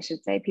research, I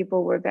should say,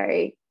 people were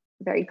very,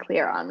 very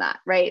clear on that,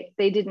 right?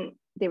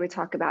 They would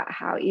talk about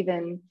how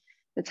even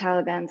the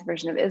Taliban's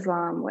version of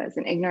Islam was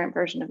an ignorant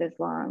version of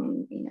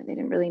Islam. They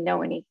didn't really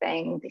know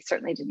anything. They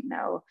certainly didn't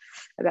know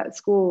about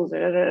schools,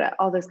 or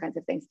all those kinds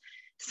of things.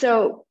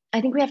 So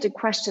I think we have to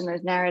question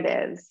those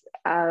narratives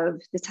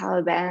of the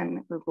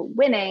Taliban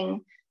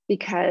winning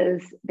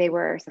because they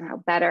were somehow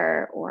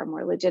better or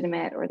more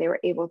legitimate, or they were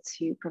able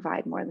to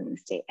provide more than the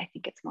state. I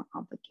think it's more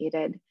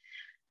complicated.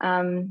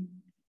 On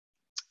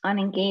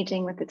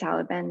engaging with the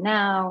Taliban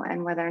now,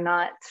 and whether or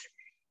not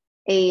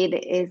aid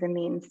is a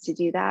means to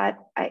do that,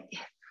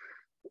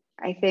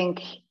 I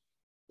think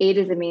aid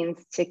is a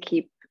means to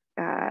keep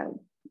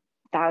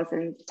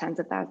thousands, tens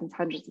of thousands,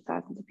 hundreds of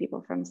thousands of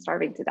people from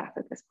starving to death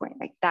at this point.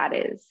 Like that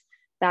is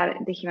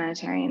the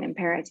humanitarian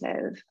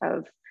imperative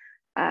of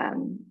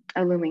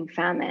a looming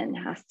famine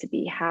has to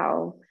be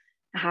how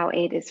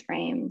aid is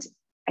framed.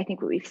 I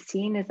think what we've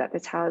seen is that the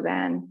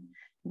Taliban,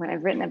 what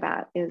I've written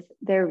about, is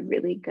they're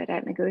really good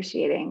at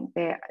negotiating.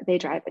 They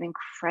drive an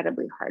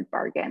incredibly hard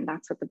bargain.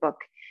 That's what the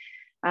book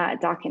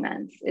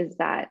documents, is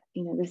that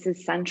this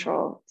is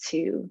central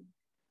to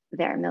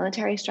their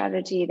military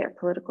strategy, their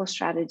political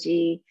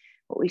strategy.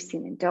 What we've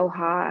seen in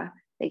Doha,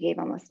 they gave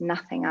almost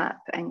nothing up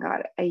and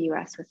got a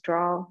US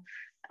withdrawal.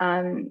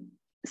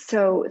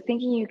 So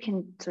thinking you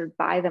can sort of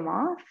buy them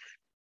off,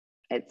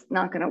 it's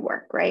not going to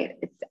work, right?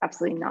 It's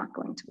absolutely not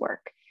going to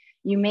work.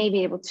 You may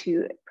be able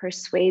to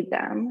persuade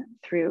them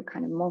through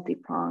kind of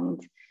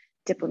multi-pronged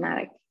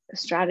diplomatic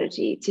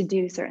strategy to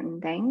do certain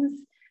things.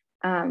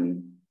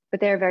 but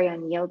they're very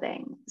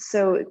unyielding.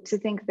 So to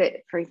think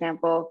that, for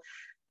example,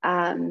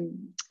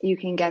 you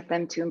can get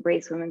them to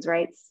embrace women's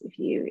rights if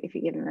you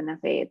give them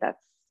enough aid,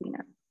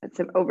 that's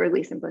an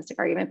overly simplistic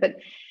argument, but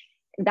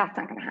that's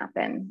not going to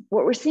happen.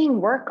 What we're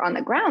seeing work on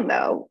the ground,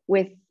 though,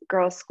 with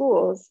girls'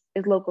 schools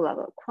is local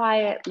level,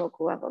 quiet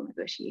local level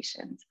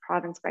negotiations,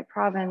 province by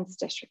province,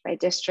 district by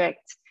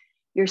district.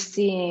 You're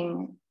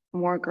seeing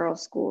more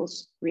girls'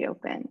 schools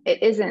reopen.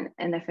 It isn't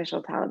an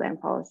official Taliban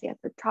policy at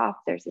the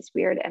top. There's this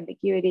weird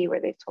ambiguity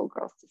where they've told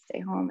girls to stay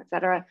home, et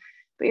cetera.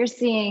 But you're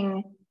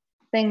seeing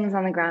things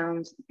on the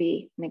ground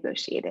be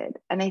negotiated.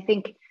 And I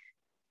think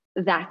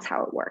that's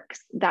how it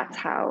works. That's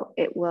how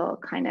it will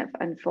kind of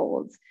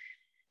unfold.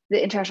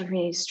 The international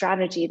community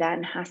strategy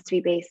then has to be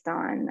based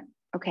on,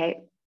 okay,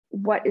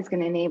 what is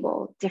going to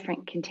enable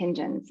different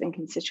contingents and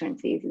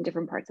constituencies in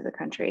different parts of the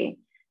country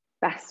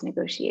best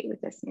negotiate with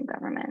this new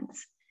government?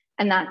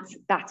 And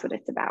that's what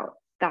it's about.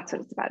 That's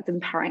what it's about. It's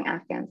empowering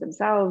Afghans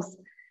themselves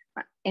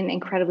in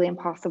incredibly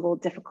impossible,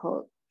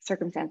 difficult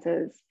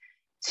circumstances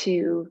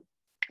to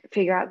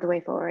figure out the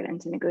way forward and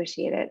to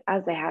negotiate it,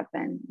 as they have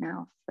been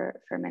now for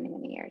many,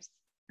 many years.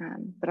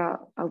 But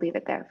I'll leave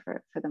it there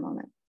for the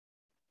moment.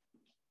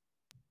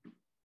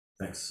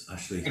 Thanks,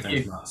 Ashley.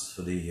 Thanks, Matt,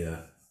 for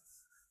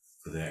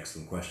the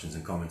excellent questions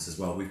and comments as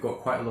well. We've got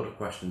quite a lot of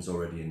questions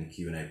already in the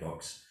Q&A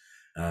box.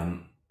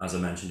 As I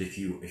mentioned, if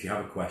you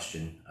have a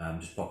question,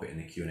 just pop it in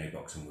the Q&A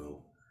box, and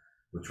we'll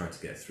try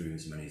to get through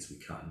as many as we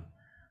can.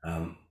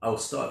 I'll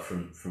start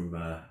from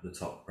the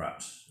top,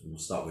 perhaps. We'll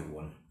start with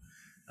one.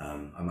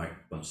 I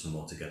might bunch some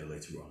more together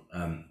later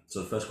on.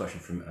 So the first question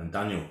from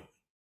Daniel.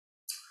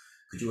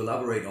 Could you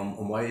elaborate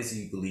on why is it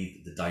you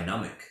believe the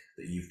dynamic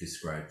that you've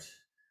described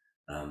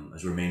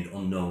has remained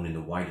unknown in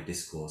the wider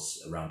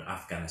discourse around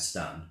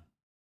Afghanistan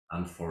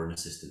and foreign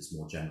assistance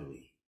more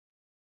generally?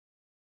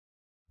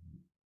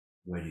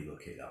 Where do you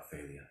locate that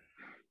failure?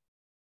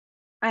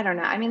 I don't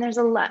know. I mean, there's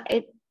a lot.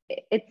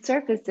 It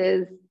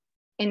surfaces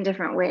in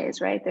different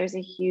ways, right? There's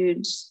a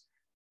huge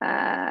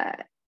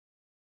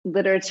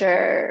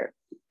literature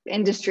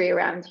industry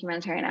around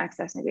humanitarian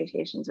access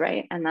negotiations,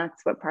 right? And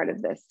that's what part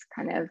of this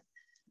kind of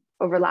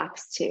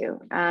overlaps to.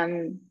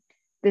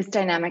 This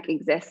dynamic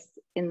exists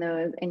in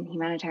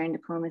humanitarian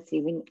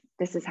diplomacy.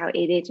 This is how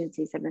aid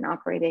agencies have been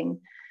operating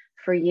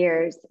for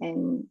years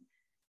in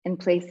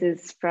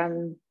places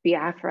from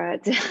Biafra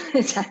to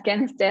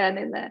Afghanistan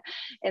in the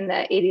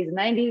 80s and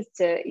 90s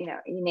to, you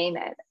name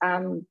it.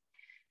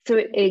 So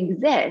it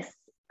exists,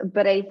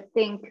 but I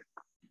think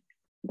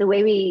the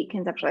way we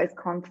conceptualize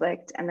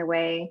conflict and the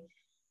way,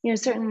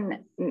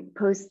 certain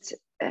post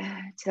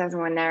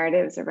 2001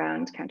 narratives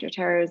around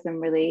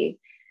counterterrorism really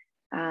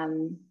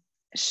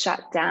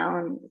shut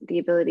down the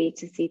ability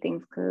to see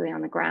things clearly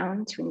on the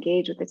ground, to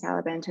engage with the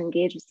Taliban, to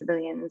engage with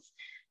civilians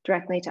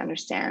directly, to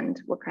understand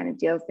what kind of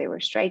deals they were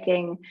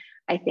striking.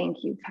 I think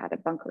you've had a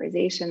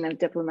bunkerization of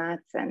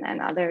diplomats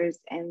and others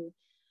in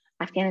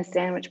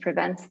Afghanistan, which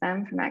prevents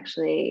them from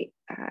actually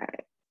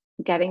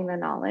getting the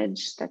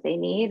knowledge that they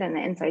need and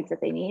the insights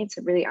that they need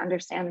to really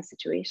understand the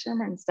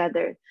situation. Instead,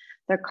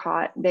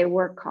 they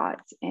were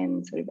caught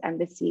in sort of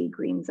embassy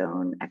green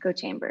zone echo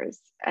chambers.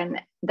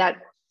 And that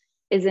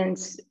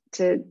isn't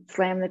to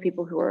slam the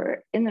people who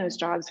are in those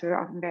jobs, who are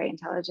often very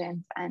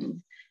intelligent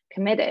and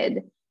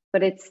committed,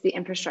 but it's the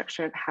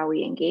infrastructure of how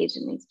we engage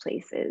in these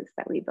places,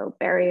 that we build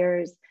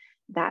barriers,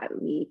 that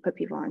we put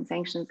people on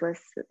sanctions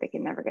lists that they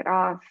can never get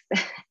off.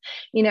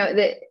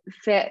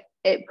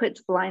 It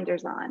puts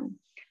blinders on.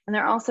 And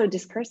they're also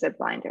discursive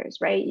blinders,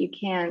 right? You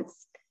can't,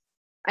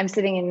 I'm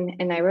sitting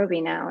in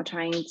Nairobi now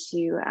trying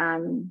to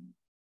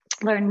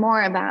learn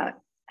more about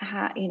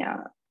how,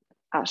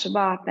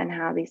 Al-Shabaab and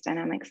how these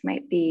dynamics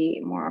might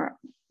be more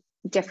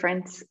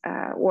different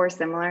or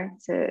similar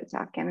to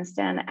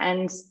Afghanistan.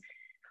 And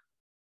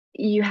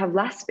you have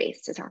less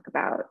space to talk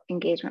about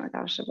engagement with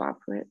Al-Shabaab.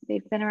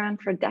 They've been around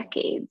for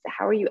decades.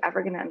 How are you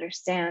ever going to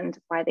understand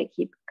why they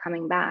keep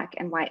coming back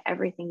and why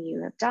everything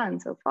you have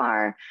done so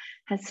far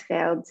has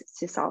failed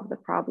to solve the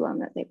problem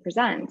that they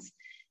present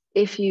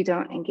if you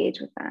don't engage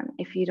with them,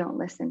 if you don't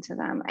listen to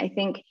them? I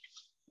think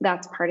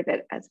that's part of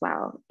it as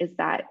well, is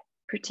that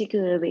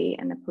particularly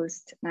in the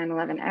post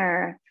 9/11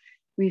 era,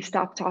 we've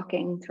stopped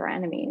talking to our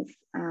enemies.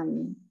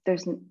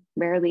 There's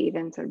rarely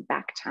even sort of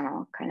back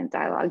channel kind of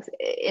dialogues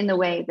in the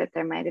way that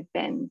there might have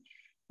been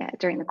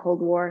during the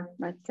Cold War,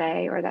 let's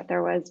say, or that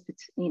there was,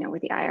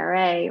 with the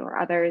IRA or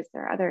others.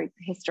 There are other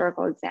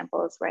historical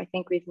examples where I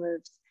think we've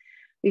moved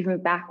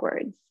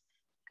backwards.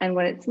 And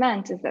what it's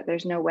meant is that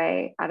there's no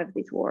way out of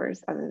these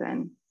wars other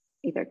than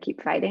either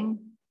keep fighting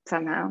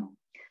somehow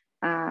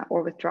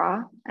or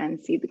withdraw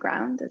and cede the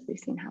ground, as we've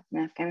seen happen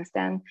in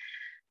Afghanistan.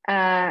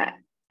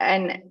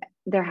 And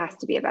there has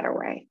to be a better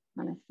way,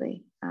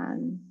 honestly.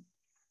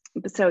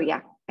 So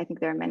yeah, I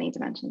think there are many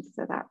dimensions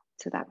to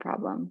that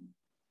problem.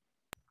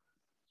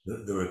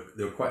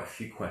 There were quite a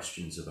few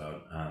questions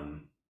about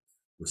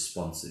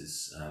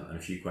responses and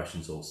a few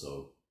questions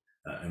also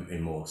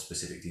in more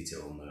specific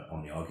detail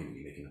on the argument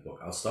you make in the book.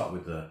 I'll start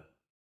with the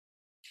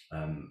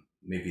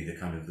maybe the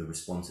kind of the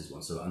responses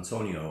one. So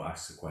Antonio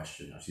asks a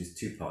question. Actually, there's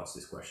two parts to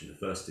this question.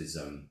 The first is,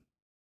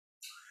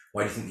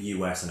 why do you think the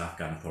US and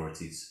Afghan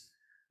authorities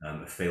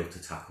have failed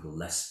to tackle the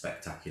less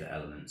spectacular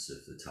elements of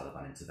the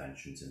Taliban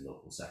interventions in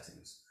local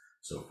settings?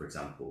 So, for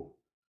example,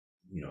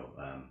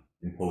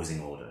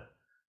 imposing order.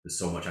 There's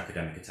so much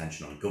academic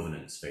attention on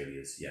governance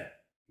failures, yet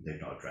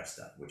they've not addressed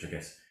that, which I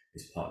guess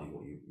is partly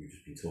what you've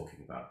just been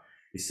talking about.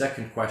 His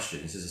second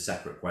question, this is a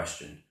separate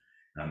question.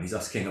 He's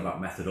asking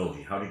about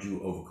methodology. How did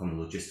you overcome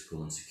the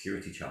logistical and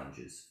security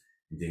challenges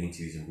in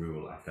dignitaries in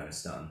rural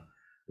Afghanistan?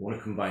 I want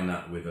to combine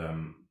that with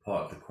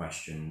part of the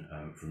question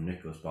from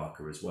Nicholas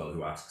Barker as well,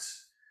 who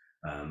asks,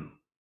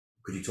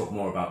 could you talk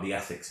more about the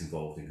ethics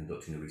involved in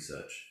conducting the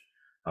research,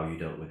 how you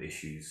dealt with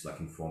issues like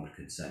informed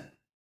consent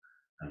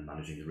and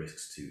managing the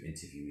risks to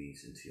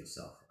interviewees and to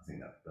yourself? I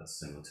think that's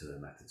similar to the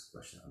methods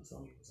question that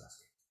Antonio was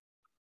asking.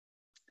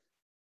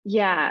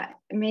 Yeah,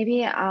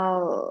 maybe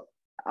I'll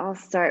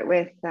start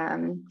with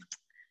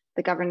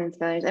the governance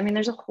failures. I mean,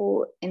 there's a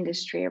whole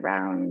industry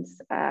around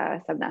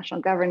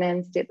subnational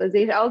governance,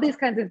 stabilization, all these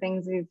kinds of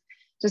things we've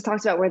just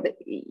talked about, where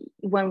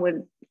one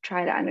would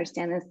try to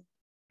understand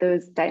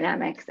those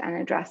dynamics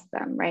and address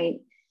them, right?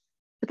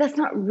 But that's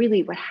not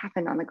really what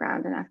happened on the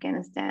ground in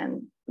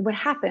Afghanistan. What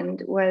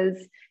happened was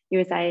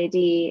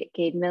USAID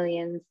gave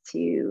millions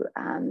to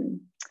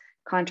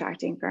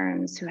contracting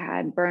firms who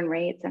had burn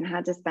rates and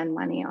had to spend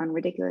money on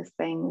ridiculous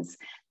things.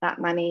 That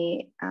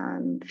money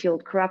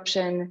fueled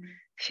corruption,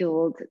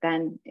 fueled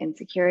then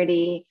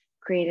insecurity,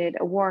 created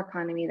a war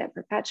economy that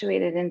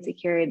perpetuated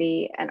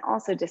insecurity, and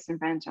also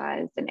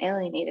disenfranchised and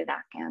alienated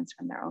Afghans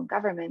from their own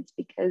governments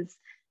because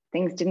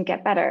things didn't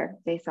get better.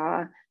 They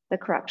saw the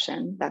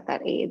corruption that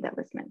aid that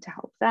was meant to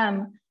help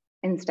them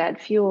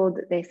instead fueled.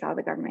 They saw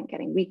the government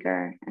getting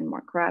weaker and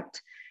more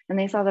corrupt, and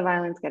they saw the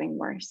violence getting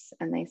worse,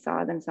 and they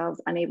saw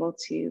themselves unable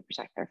to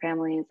protect their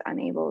families,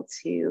 unable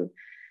to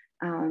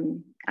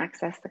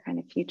access the kind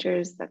of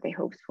futures that they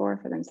hoped for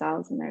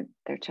themselves and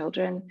their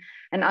children,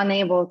 and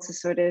unable to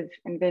sort of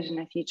envision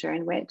a future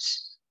in which,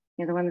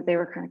 the one that they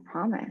were kind of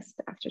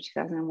promised after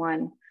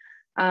 2001.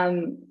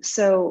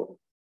 So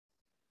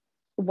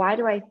why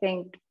do I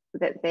think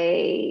that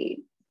they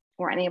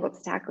were unable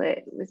to tackle it?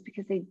 It was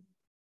because they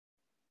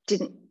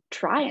didn't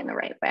try in the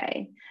right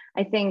way.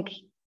 I think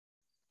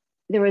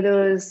there were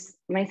those,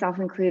 myself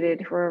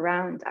included, who were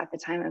around at the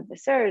time of the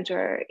surge,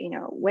 or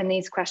when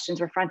these questions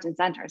were front and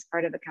center as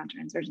part of the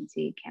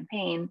counterinsurgency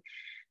campaign,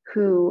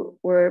 who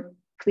were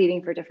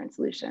pleading for different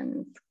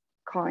solutions,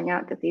 calling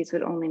out that these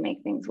would only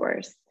make things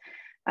worse.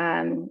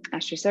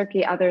 Ashley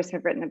Serky, others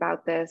have written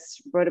about this,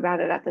 wrote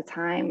about it at the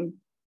time.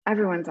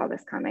 Everyone saw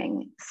this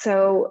coming.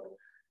 So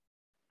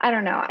I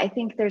don't know. I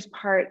think there's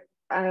part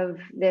of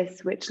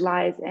this which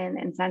lies in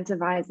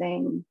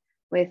incentivizing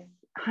with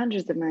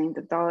hundreds of millions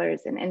of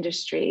dollars in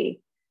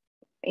industry,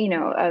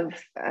 of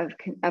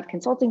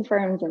consulting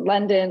firms in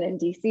London and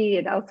DC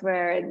and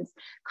elsewhere, and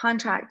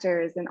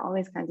contractors and all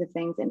these kinds of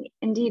things, and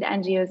indeed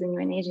NGOs and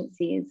UN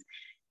agencies,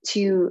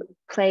 to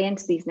play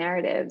into these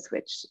narratives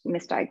which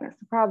misdiagnose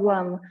the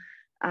problem,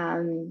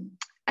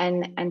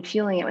 and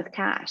fueling it with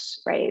cash,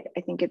 right?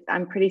 I think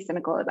I'm pretty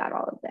cynical about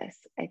all of this.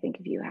 I think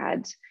if you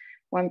had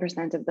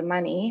 1% of the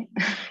money,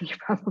 you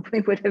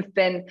probably would have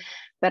been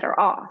better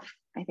off.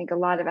 I think a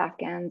lot of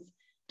Afghans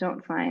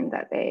don't find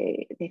that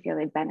they feel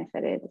they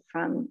benefited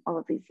from all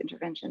of these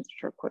interventions,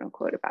 which are quote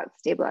unquote about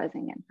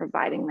stabilizing and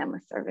providing them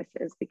with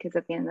services, because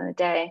at the end of the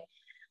day,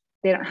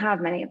 they don't have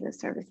many of those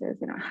services.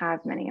 They don't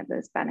have many of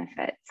those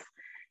benefits.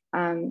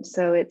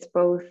 So it's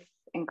both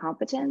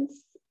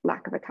incompetence,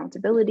 lack of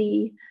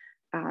accountability,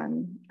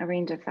 a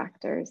range of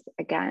factors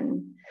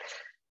again.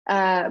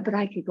 But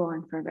I could go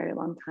on for a very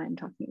long time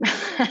talking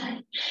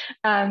about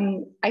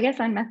that. I guess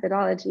on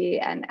methodology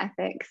and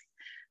ethics,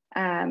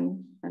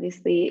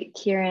 obviously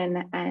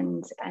Kieran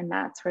and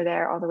Matt's were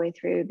there all the way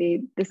through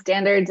the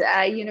standard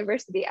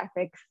university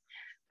ethics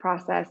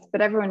process,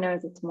 but everyone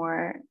knows it's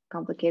more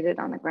complicated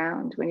on the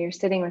ground. When you're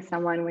sitting with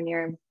someone, when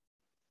you're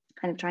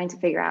kind of trying to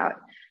figure out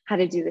how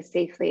to do this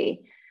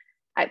safely,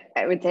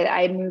 I would say that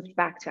I moved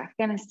back to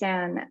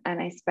Afghanistan,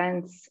 and I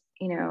spent,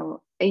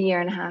 a year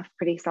and a half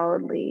pretty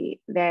solidly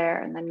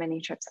there, and then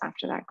many trips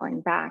after that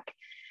going back.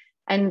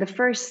 And the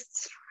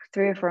first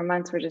 3 or 4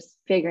 months were just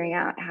figuring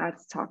out how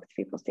to talk to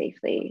people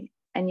safely.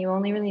 And you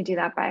only really do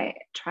that by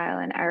trial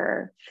and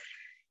error.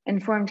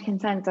 Informed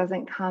consent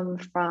doesn't come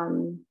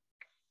from,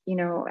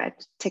 a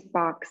tick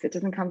box. It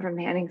doesn't come from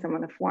handing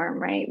someone a form,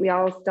 right? We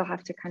all still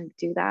have to kind of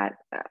do that,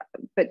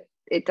 but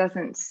it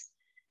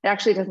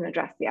actually doesn't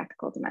address the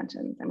ethical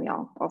dimensions. And we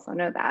all also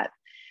know that.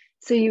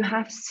 So you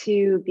have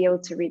to be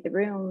able to read the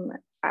room.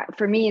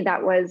 For me,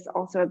 that was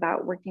also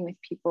about working with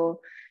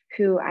people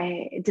who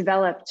I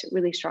developed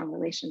really strong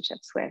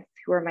relationships with,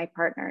 who were my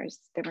partners.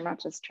 They were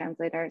not just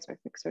translators or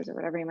fixers or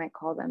whatever you might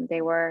call them.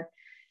 They were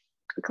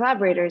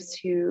collaborators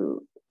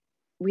who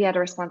we had a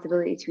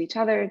responsibility to each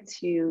other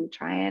to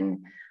try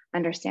and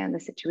understand the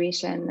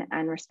situation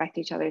and respect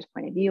each other's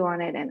point of view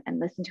on it, and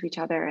listen to each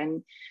other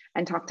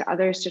and talk to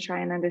others to try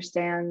and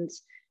understand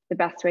the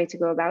best way to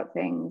go about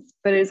things.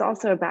 But it was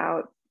also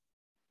about,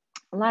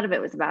 a lot of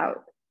it was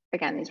about,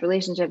 again, these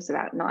relationships,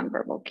 about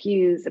nonverbal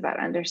cues, about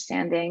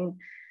understanding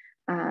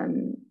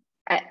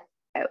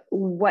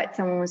what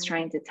someone was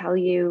trying to tell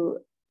you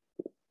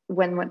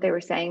when what they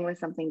were saying was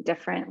something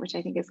different, which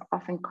I think is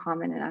often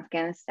common in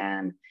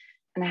Afghanistan.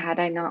 And had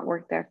I not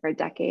worked there for a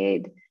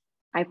decade,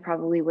 I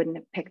probably wouldn't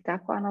have picked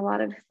up on a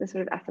lot of the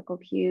sort of ethical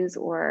cues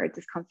or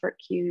discomfort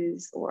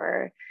cues,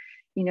 or,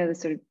 you know, the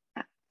sort of,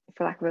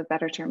 for lack of a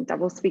better term,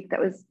 doublespeak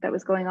that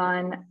was going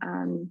on.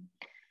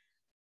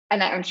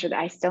 And I'm sure that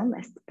I still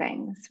missed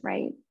things,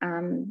 right?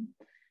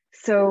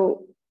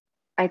 So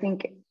I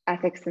think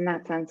ethics in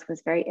that sense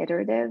was very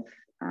iterative,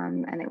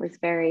 and it was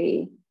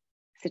very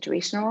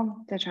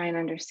situational to try and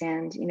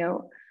understand, you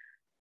know,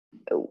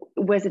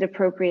 was it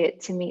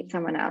appropriate to meet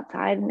someone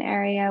outside an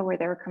area where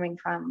they were coming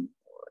from,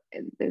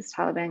 this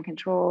Taliban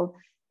control?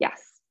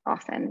 Yes,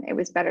 often it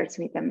was better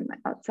to meet them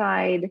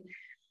outside.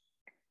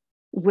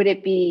 Would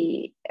it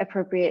be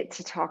appropriate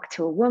to talk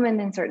to a woman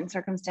in certain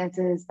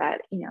circumstances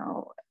that, you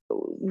know,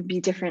 would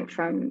be different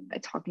from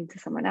talking to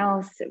someone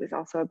else? It was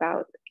also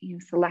about, you know,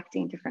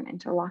 selecting different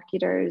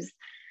interlocutors.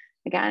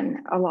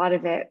 Again, a lot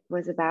of it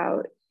was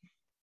about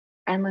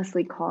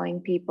endlessly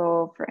calling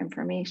people for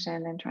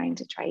information and trying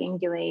to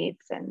triangulate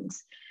and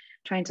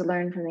trying to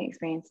learn from the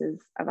experiences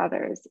of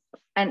others.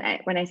 And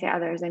when I say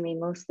others, I mean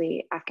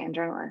mostly Afghan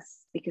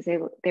journalists, because they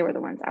were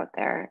the ones out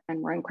there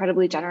and were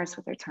incredibly generous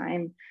with their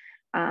time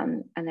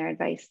and their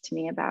advice to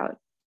me about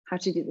how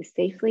to do this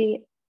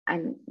safely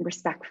and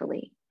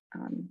respectfully.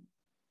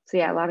 So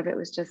yeah, a lot of it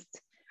was just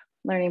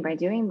learning by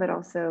doing, but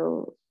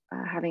also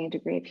having a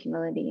degree of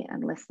humility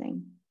and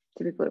listening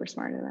to people who were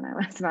smarter than I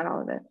was about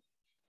all of it.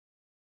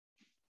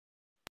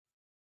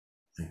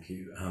 Thank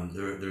you.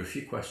 There are a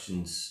few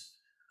questions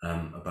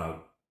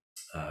about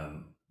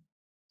kind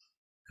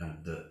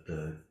of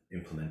the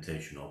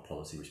implementation or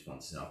policy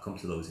responses. And I'll come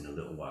to those in a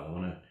little while. I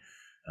want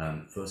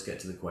to first get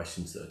to the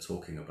questions that are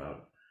talking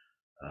about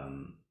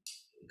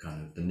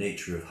kind of the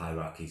nature of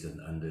hierarchies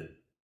and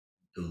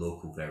the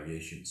local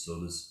variations. So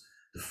there's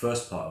the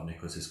first part of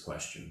Nicholas's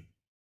question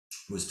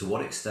was, to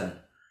what extent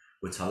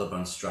were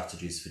Taliban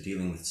strategies for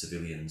dealing with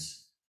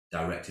civilians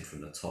directed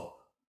from the top,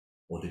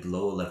 or did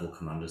lower level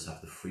commanders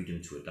have the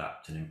freedom to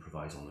adapt and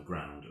improvise on the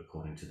ground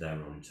according to their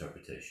own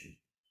interpretation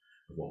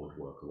of what would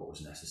work or what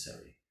was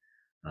necessary?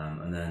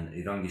 And then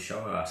Ivan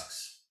Gishawa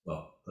asks,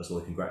 well, first of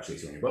all, he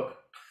congratulates you on your book.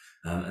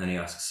 And then he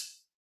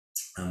asks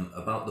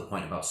about the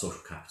point about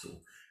social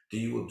capital. Do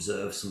you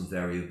observe some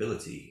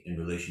variability in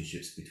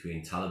relationships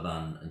between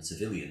Taliban and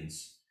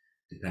civilians,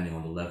 depending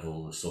on the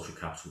level of social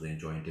capital they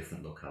enjoy in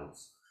different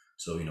locales?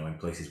 So, you know, in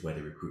places where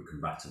they recruit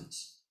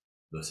combatants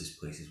versus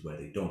places where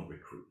they don't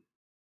recruit.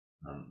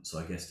 So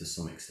I guess to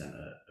some extent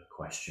a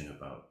question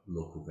about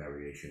local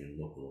variation and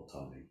local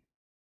autonomy.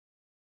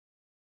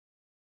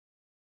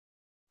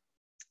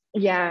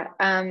 Yeah,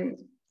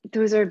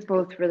 those are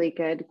both really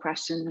good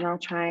questions, and I'll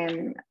try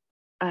and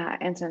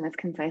answer them as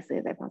concisely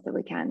as I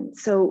possibly can.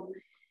 So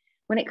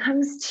when it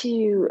comes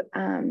to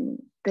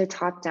the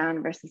top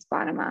down versus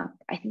bottom up,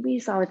 I think we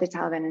saw with the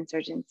Taliban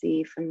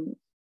insurgency from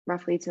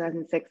roughly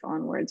 2006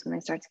 onwards, when they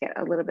start to get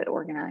a little bit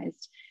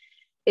organized,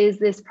 is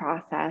this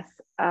process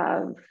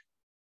of,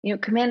 you know,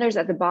 commanders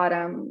at the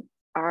bottom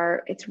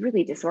are, it's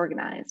really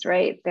disorganized,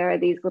 right? There are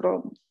these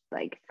little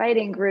like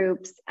fighting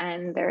groups,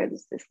 and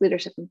there's this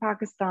leadership in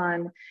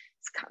Pakistan.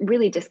 It's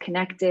really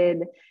disconnected.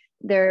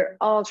 They're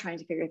all trying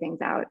to figure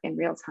things out in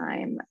real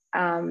time.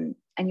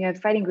 And you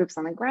have fighting groups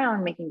on the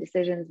ground making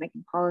decisions,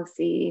 making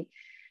policy,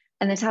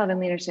 and the Taliban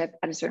leadership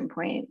at a certain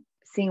point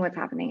seeing what's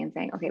happening and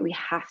saying, okay, we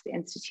have to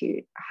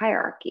institute a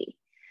hierarchy.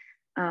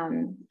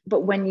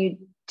 But when you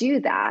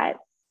do that,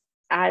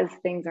 as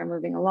things are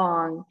moving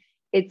along,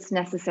 it's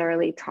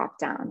necessarily top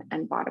down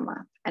and bottom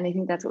up. And I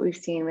think that's what we've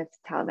seen with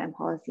Taliban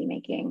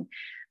policymaking.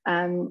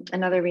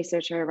 Another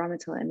researcher,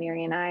 Rahmatullah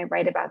Amiri, and I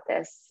write about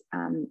this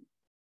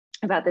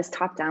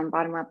top down,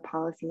 bottom up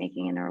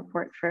policymaking in a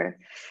report for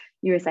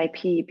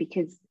USIP,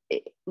 because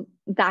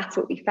that's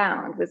what we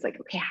found was like,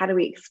 okay, how do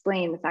we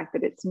explain the fact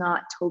that it's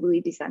not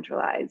totally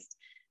decentralized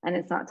and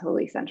it's not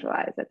totally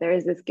centralized, that there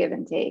is this give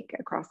and take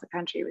across the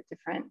country with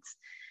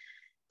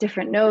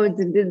different nodes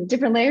and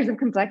different layers of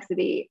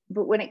complexity.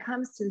 But when it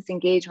comes to this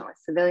engagement with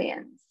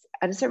civilians,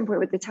 at a certain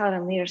point, what the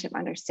Taliban leadership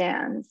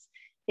understands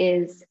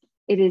is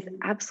it is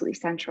absolutely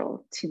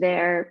central to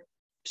their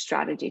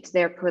strategy, to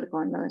their political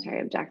and military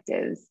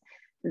objectives,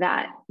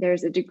 that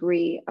there's a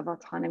degree of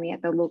autonomy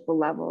at the local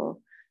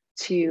level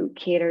to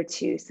cater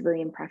to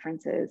civilian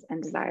preferences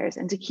and desires,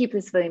 and to keep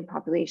the civilian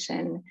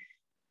population,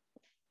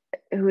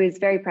 who is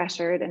very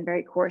pressured and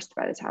very coerced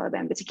by the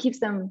Taliban, but to keep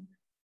them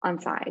on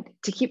side,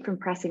 to keep from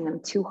pressing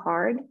them too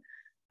hard,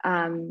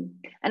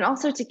 and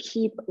also to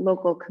keep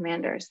local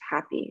commanders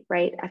happy,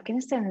 right?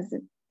 Afghanistan is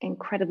an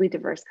incredibly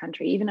diverse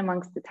country. Even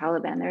amongst the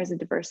Taliban, there is a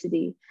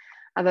diversity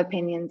of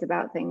opinions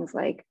about things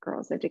like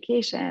girls'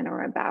 education,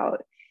 or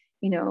about,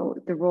 you know,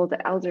 the role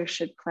that elders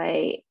should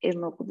play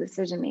in local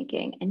decision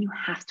making, and you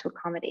have to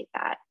accommodate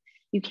that.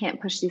 You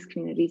can't push these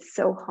communities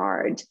so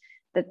hard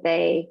that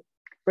they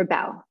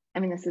rebel. I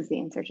mean, this is the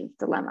insurgent's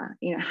dilemma.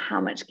 You know,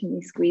 how much can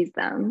you squeeze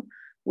them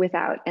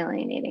without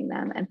alienating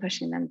them and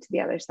pushing them to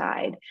the other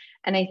side?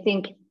 And I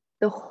think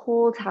the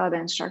whole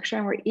Taliban structure,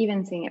 and we're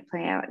even seeing it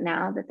play out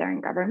now that they're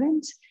in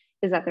government,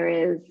 is that there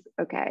is,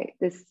 okay,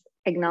 this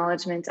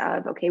acknowledgement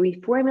of, okay,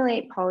 we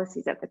formulate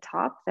policies at the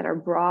top that are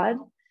broad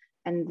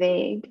and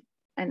vague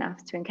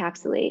enough to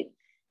encapsulate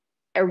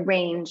a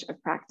range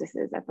of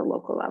practices at the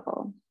local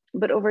level.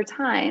 But over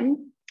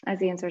time, as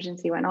the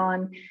insurgency went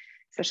on,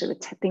 especially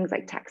with things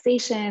like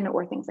taxation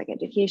or things like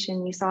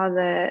education, you saw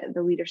the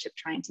leadership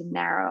trying to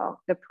narrow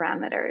the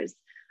parameters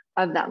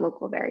of that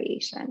local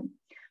variation.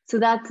 So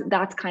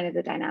that's kind of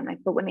the dynamic.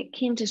 But when it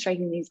came to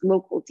striking these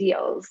local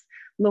deals,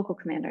 local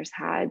commanders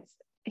had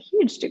a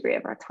huge degree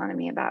of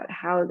autonomy about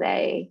how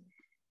they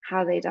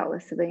dealt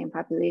with civilian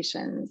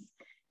populations,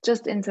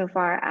 just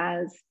insofar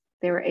as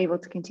they were able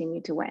to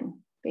continue to win.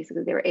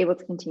 Basically, they were able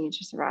to continue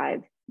to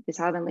survive. The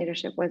Taliban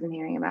leadership wasn't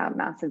hearing about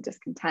massive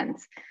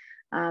discontent.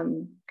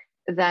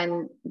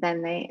 Then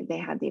they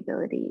had the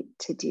ability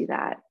to do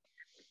that.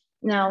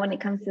 Now, when it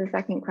comes to the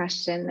second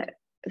question,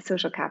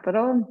 social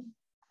capital,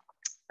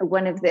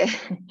 one of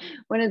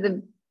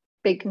the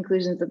big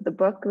conclusions of the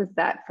book was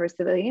that for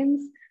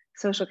civilians,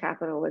 social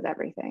capital was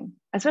everything,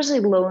 especially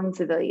lone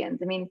civilians.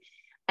 I mean,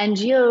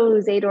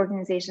 NGOs, aid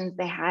organizations,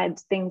 they had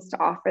things to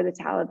offer the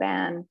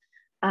Taliban.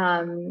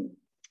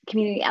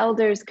 Community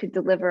elders could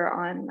deliver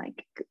on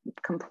like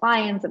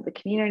compliance of the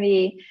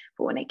community,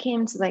 but when it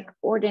came to like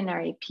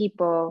ordinary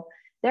people,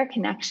 their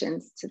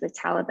connections to the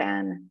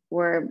Taliban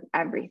were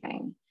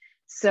everything.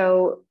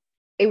 So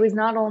it was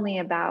not only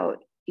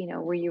about, you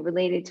know, were you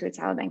related to a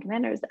Taliban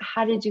commander,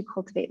 how did you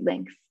cultivate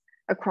links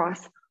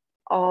across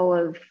all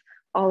of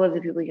the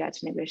people you had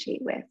to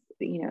negotiate with?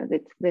 You know,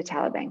 the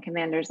Taliban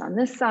commanders on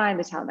this side,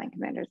 the Taliban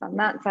commanders on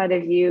that side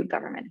of you,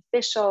 government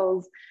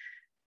officials.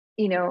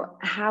 You know,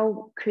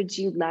 how could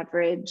you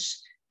leverage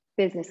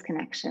business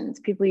connections,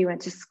 people you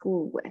went to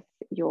school with,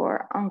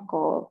 your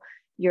uncle,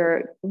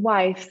 your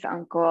wife's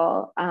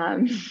uncle,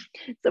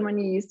 someone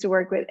you used to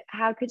work with?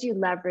 How could you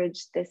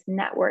leverage this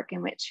network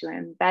in which you're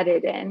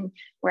embedded in,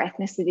 where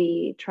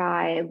ethnicity,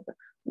 tribe,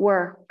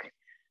 work,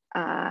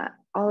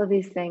 all of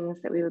these things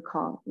that we would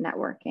call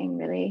networking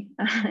really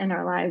in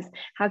our lives,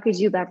 how could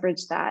you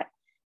leverage that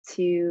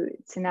to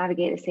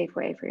navigate a safe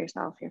way for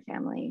yourself, your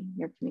family,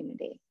 your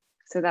community?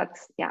 So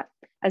that's, yeah,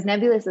 as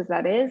nebulous as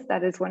that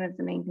is one of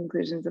the main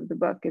conclusions of the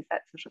book, is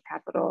that social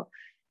capital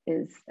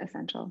is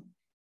essential.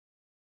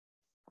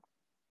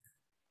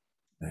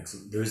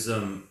 Excellent. There's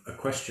a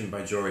question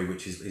by Jory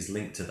which is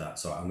linked to that,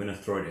 so I'm going to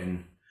throw it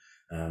in.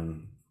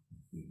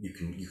 You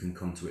can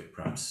come to it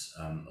perhaps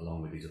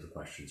along with these other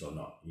questions or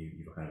not.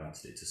 You've kind of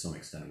answered it to some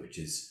extent, which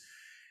is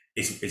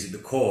at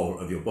the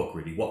core of your book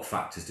really. What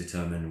factors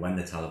determine when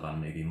the Taliban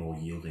may be more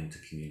yielding to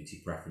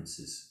community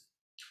preferences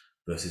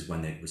versus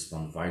when they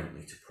respond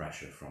violently to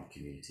pressure from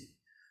community?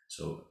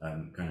 So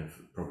kind of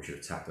probably should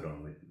have tacked it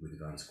on with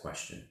Ivan's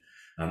question.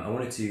 I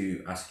wanted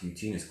to ask you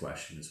Tina's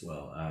question as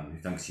well, who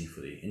thanks you for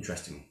the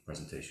interesting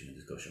presentation and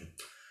discussion.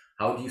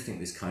 How do you think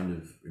this kind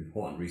of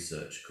important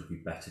research could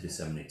be better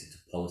disseminated to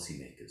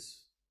policymakers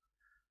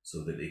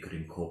so that they could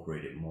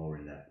incorporate it more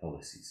in their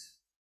policies?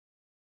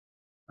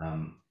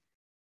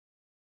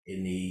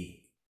 In the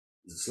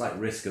slight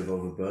risk of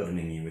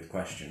overburdening you with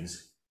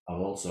questions,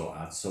 I'll also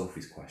add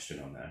Sophie's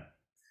question on there,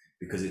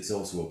 because it's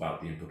also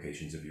about the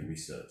implications of your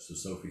research. So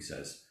Sophie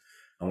says,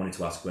 I wanted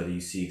to ask whether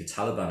you see the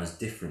Taliban as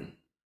different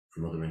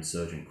from other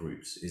insurgent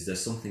groups. Is there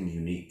something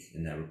unique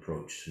in their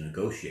approach to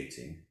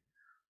negotiating,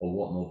 or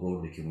what more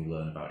broadly can we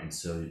learn about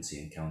insurgency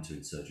and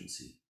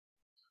counterinsurgency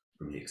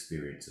from the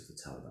experience of the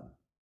Taliban?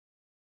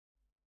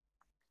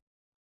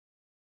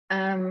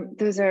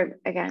 Those are,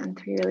 again,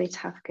 three really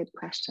tough, good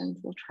questions.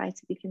 We'll try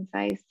to be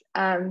concise.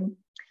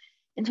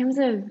 In terms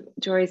of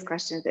Jory's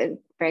questions, it's a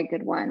very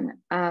good one.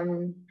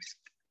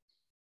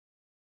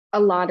 A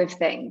lot of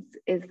things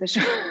is the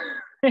short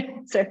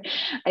answer.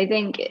 I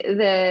think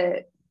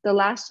the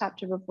last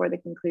chapter before the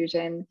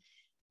conclusion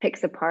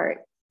picks apart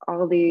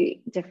all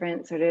the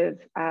different sort of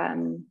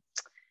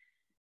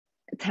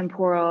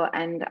temporal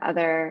and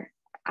other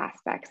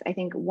aspects. I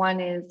think one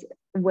is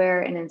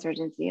where an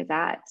insurgency is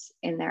at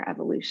in their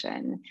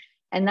evolution.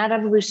 And that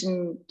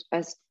evolution,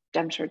 as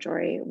I'm sure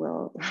Jory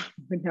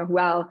would know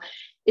well,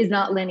 is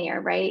not linear,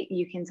 right?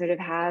 You can sort of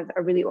have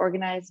a really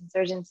organized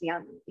insurgency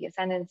on the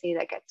ascendancy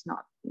that gets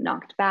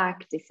knocked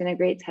back,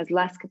 disintegrates, has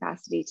less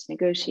capacity to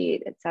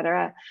negotiate,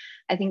 etc.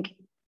 I think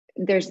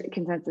there's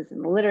consensus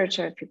in the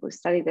literature of people who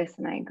study this,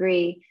 and I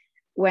agree.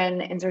 When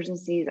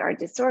insurgencies are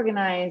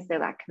disorganized, they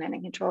lack command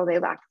and control, they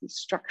lack these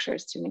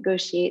structures to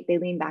negotiate, they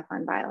lean back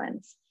on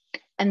violence.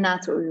 And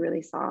that's what we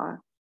really saw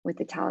with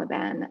the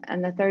Taliban.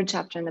 And the third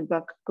chapter in the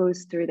book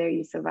goes through their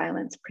use of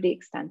violence pretty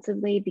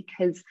extensively,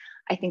 because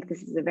I think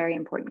this is a very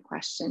important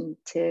question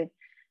to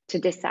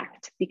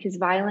dissect, because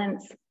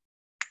violence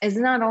is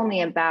not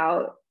only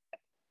about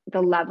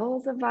the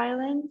levels of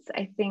violence.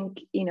 I think,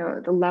 you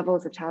know, the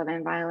levels of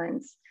Taliban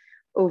violence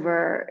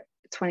over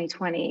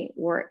 2020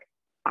 were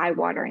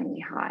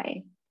eye-wateringly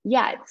high.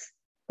 Yet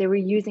they were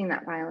using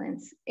that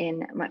violence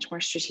in much more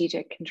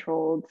strategic,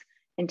 controlled,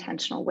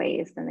 intentional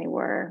ways than they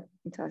were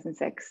in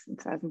 2006, in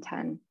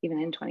 2010, even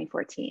in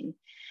 2014.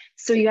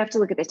 So you have to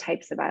look at the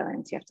types of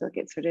violence. You have to look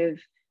at sort of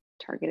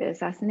targeted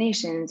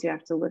assassinations. You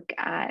have to look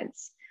at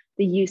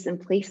the use and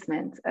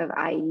placement of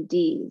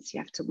IEDs. You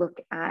have to look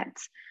at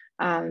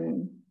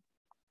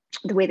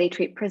the way they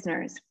treat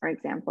prisoners, for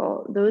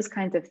example. Those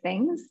kinds of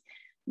things.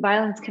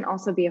 Violence can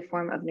also be a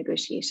form of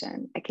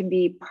negotiation. It can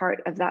be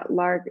part of that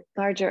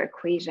larger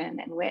equation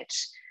in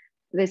which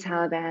the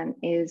Taliban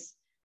is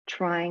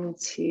trying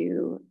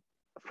to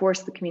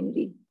force the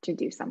community to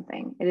do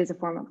something. It is a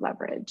form of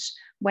leverage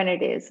when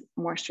it is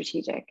more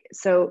strategic.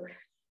 So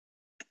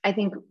I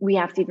think we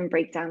have to even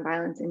break down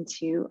violence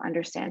into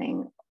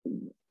understanding,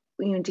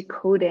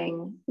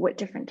 decoding what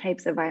different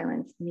types of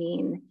violence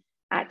mean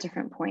at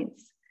different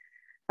points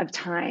of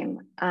time.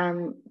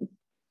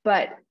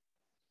 But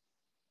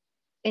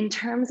in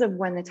terms of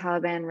when the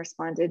Taliban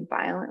responded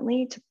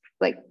violently to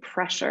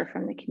pressure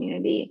from the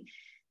community,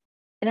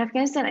 in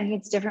Afghanistan, I think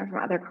it's different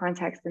from other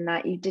contexts in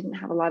that you didn't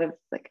have a lot of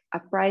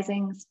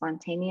uprisings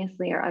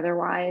spontaneously or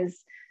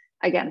otherwise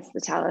against the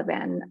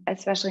Taliban,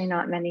 especially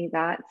not many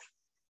that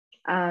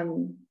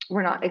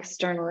were not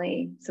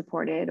externally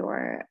supported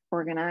or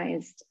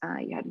organized.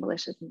 You had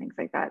militias and things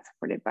like that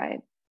supported by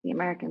the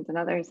Americans and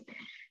others.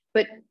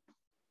 But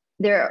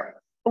there are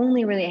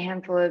only really a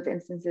handful of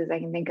instances I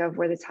can think of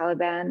where the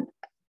Taliban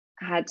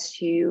had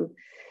to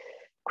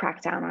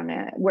crack down on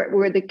it,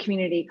 where the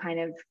community kind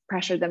of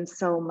pressured them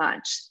so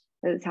much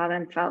that the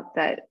Taliban felt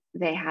that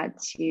they had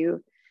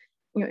to,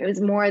 it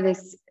was more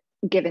this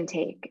give and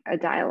take, a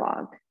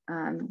dialogue.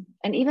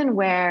 And even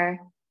where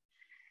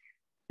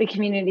the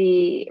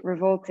community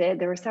revolted,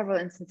 there were several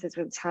instances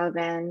where the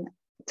Taliban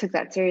took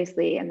that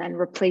seriously and then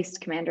replaced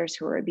commanders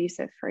who were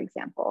abusive, for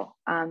example.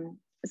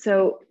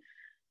 So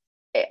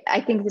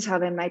I think the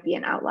Taliban might be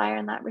an outlier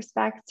in that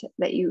respect,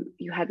 that you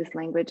had this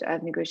language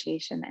of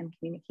negotiation and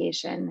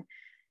communication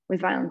with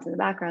violence in the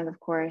background, of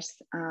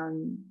course.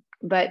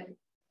 But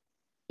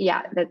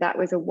yeah, that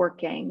was a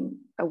working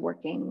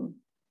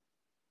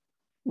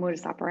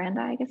modus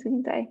operandi, I guess we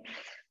can say.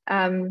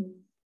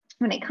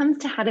 When it comes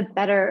to how to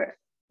better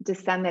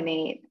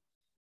disseminate,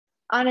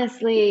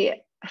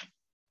 honestly,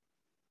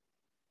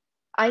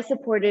 I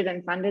supported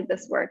and funded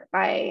this work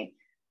by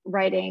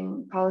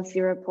writing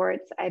policy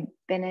reports. I've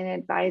been an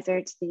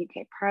advisor to the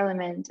UK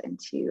Parliament and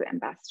to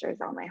Ambassador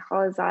Zalmay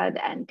Khalilzad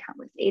and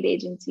countless aid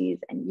agencies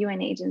and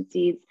UN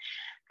agencies.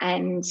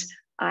 And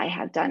I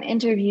have done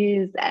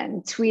interviews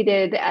and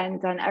tweeted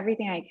and done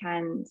everything I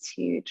can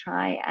to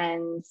try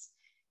and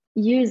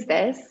use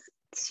this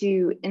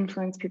to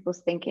influence people's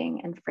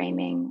thinking and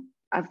framing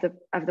of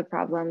the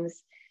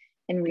problems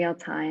in real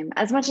time.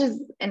 As much as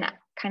an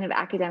kind of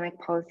academic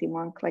policy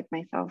wonk like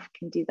myself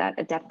can do that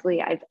adeptly,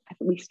 I've at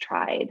least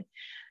tried.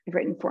 I've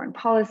written foreign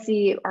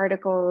policy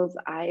articles,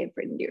 I've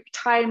written New York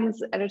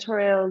Times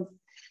editorials,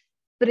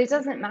 but it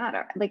doesn't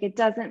matter. It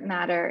doesn't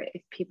matter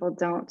if people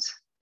don't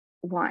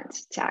want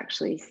to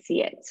actually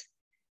see it,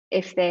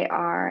 if they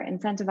are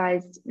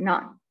incentivized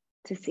not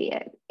to see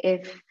it,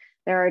 if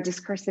there are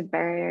discursive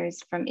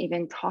barriers from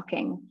even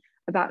talking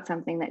about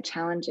something that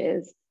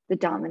challenges the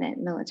dominant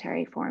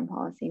military foreign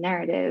policy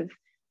narrative,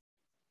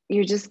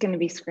 you're just going to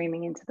be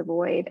screaming into the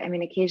void. I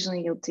mean,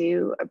 occasionally you'll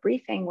do a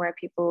briefing where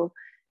people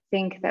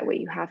think that what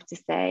you have to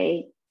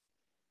say,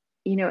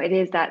 it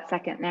is that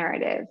second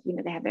narrative.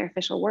 They have their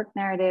official work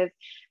narrative,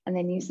 and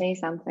then you say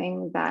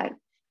something that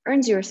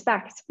earns you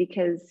respect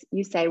because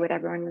you say what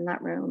everyone in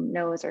that room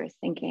knows or is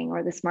thinking,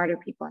 or the smarter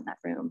people in that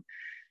room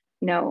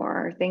know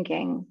or are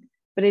thinking,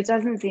 but it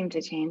doesn't seem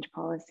to change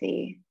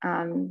policy.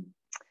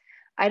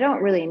 I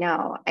don't really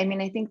know. I mean,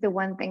 I think the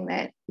one thing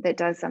that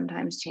does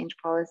sometimes change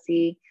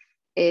policy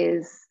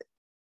is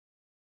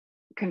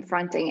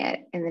confronting it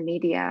in the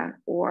media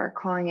or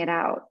calling it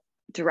out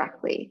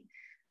directly.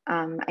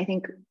 I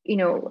think,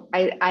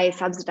 I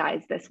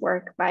subsidized this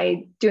work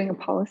by doing a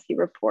policy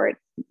report,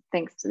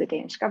 thanks to the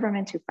Danish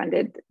government who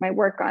funded my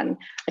work on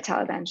a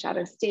Taliban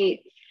shadow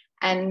state.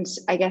 And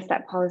I guess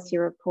that policy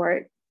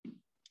report,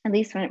 at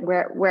least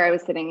where I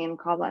was sitting in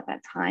Kabul at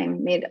that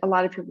time, made a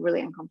lot of people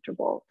really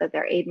uncomfortable that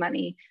their aid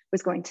money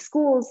was going to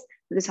schools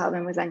that the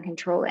Taliban was then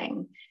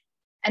controlling.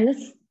 And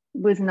this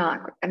was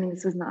not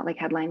like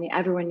headlining.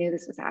 Everyone knew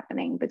this was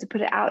happening, but to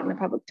put it out in the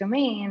public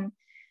domain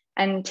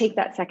and take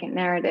that second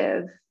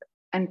narrative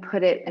and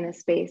put it in a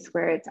space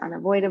where it's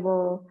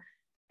unavoidable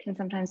can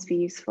sometimes be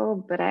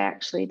useful, but I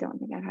actually don't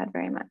think I've had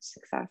very much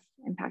success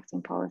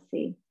impacting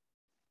policy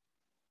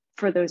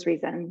for those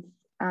reasons.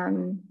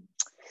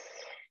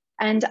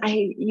 And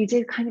you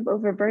did kind of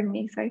overburden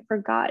me, so I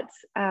forgot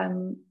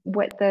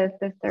what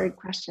the third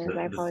question is.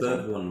 I apologize. The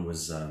third one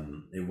was,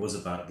 it was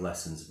about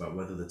lessons about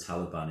whether the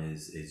Taliban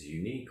is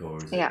unique or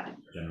is it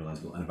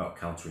generalizable, and about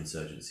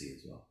counterinsurgency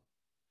as well.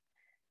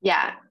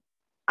 Yeah,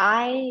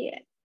 I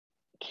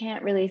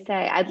can't really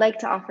say. I'd like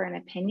to offer an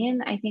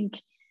opinion. I think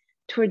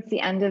towards the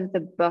end of the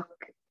book,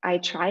 I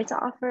try to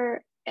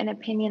offer an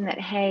opinion that,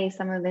 hey,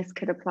 some of this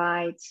could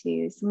apply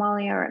to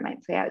Somalia, or it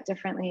might play out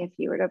differently if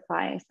you were to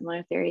apply a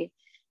similar theory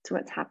to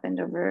what's happened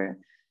over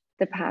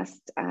the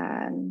past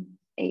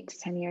 8 to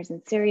 10 years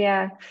in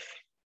Syria.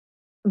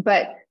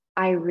 But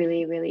I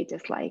really, really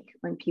dislike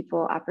when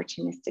people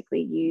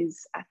opportunistically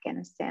use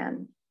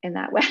Afghanistan in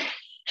that way,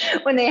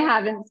 when they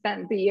haven't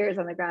spent the years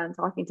on the ground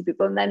talking to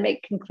people and then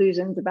make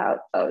conclusions about,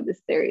 oh, this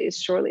theory is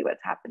surely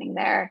what's happening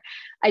there.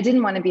 I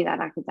didn't want to be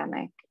that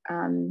academic.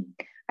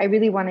 I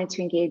really wanted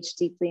to engage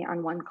deeply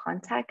on one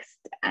context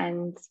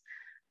and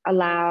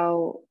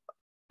allow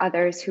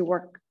others who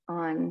work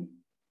on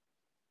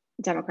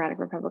Democratic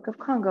Republic of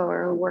Congo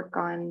or who work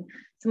on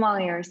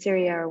Somalia or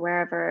Syria or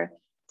wherever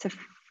to,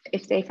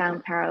 if they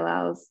found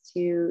parallels,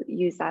 to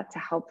use that to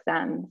help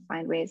them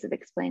find ways of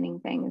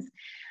explaining things.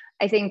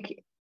 I think,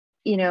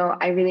 you know,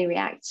 I really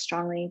react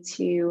strongly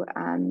to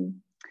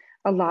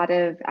a lot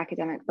of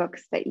academic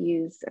books that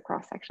use a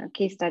cross-section of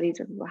case studies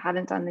where people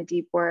haven't done the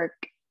deep work.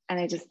 And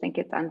I just think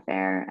it's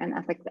unfair and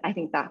I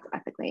think that's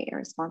ethically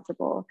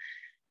irresponsible.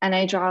 And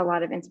I draw a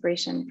lot of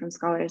inspiration from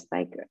scholars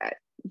like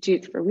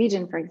Judith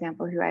Verweegen, for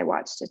example, who I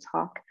watched a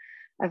talk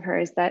of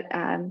hers that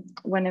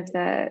one of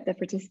the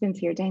participants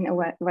here, Dana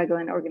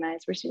Wegelin,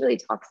 organized, where she really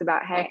talks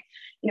about, hey,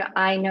 you know,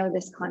 I know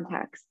this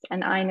context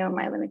and I know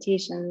my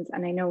limitations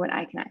and I know what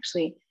I can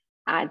actually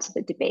add to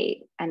the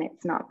debate. And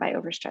it's not by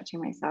overstretching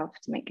myself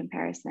to make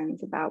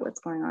comparisons about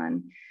what's going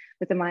on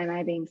with the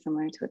Myanmar being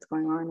similar to what's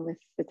going on with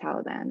the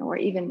Taliban or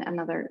even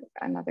another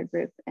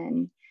group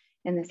in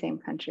the same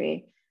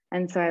country.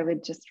 And so I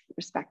would just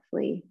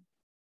respectfully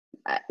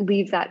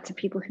leave that to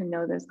people who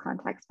know those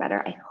contexts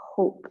better. I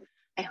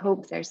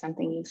hope there's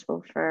something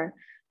useful for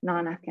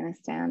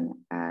non-Afghanistan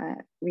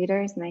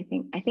readers, and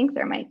I think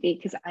there might be,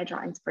 because I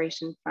draw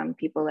inspiration from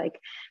people like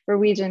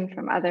Norwegian,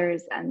 from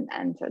others,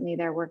 and certainly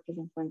their work has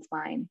influenced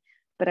mine,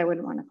 but I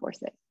wouldn't want to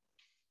force it.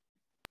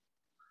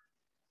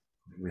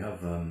 We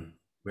have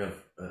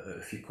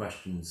a few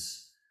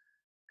questions,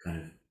 kind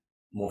of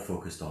more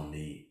focused on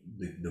the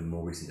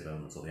more recent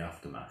developments or the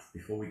aftermath.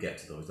 Before we get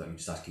to those, let me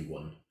just ask you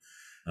one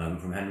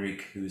from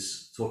Henrik,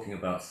 who's talking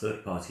about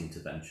third-party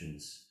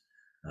interventions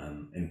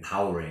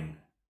empowering,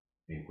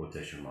 in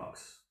quotation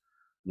marks,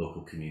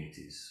 local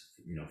communities,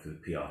 you know, through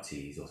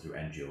PRTs or through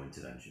NGO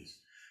interventions.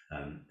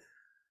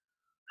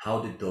 How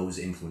did those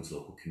influence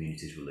local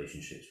communities'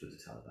 relationships with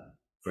the Taliban?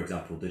 For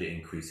example, did it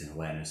increase in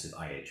awareness of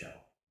IHL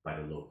by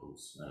the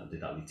locals?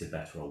 Did that lead to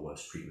better or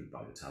worse treatment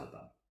by the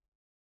Taliban?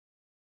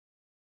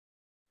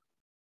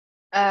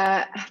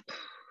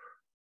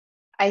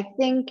 I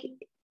think,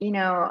 you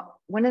know,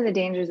 one of the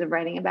dangers of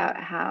writing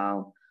about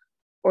how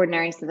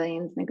ordinary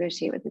civilians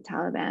negotiate with the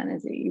Taliban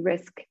is that you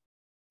risk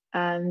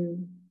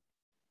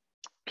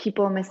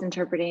people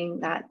misinterpreting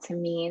that to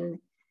mean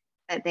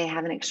that they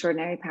have an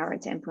extraordinary power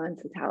to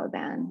influence the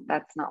Taliban.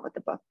 That's not what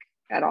the book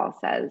at all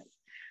says.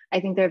 I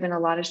think there have been a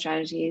lot of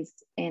strategies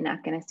in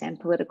Afghanistan,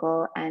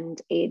 political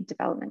and aid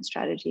development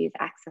strategies,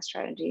 access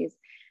strategies,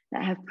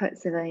 that have put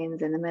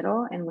civilians in the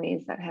middle in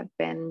ways that have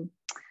been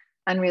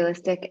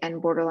unrealistic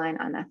and borderline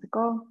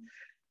unethical.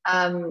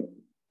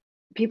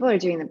 People are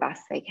doing the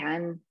best they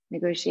can,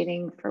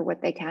 negotiating for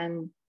what they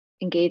can,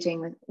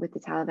 engaging with the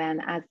Taliban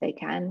as they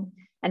can.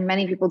 And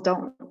many people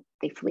don't,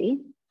 they flee.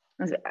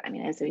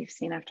 As we've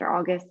seen after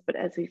August, but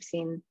as we've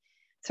seen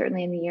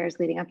certainly in the years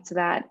leading up to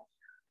that,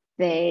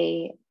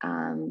 they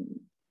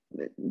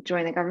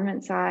join the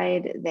government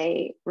side,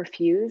 they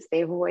refuse,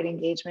 they avoid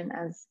engagement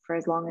for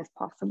as long as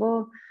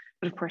possible.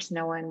 But of course,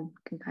 no one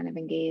can kind of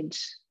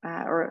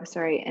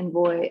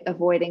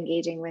avoid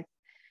engaging with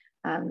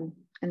an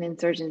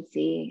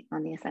insurgency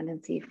on the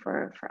ascendancy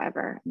for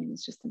forever. I mean,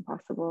 it's just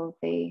impossible.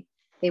 They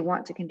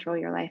want to control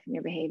your life and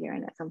your behavior,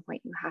 and at some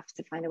point you have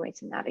to find a way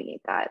to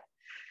navigate that.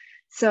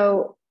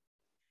 So,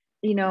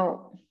 you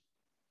know,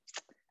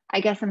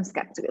 I guess I'm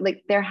skeptical.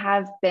 Like, there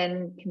have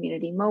been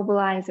community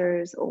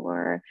mobilizers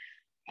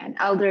and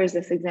elders,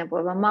 this example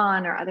of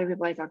Amman or other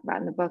people I talk about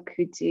in the book,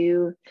 who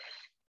do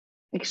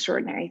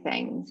extraordinary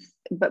things,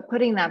 but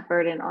putting that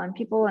burden on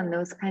people and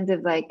those kinds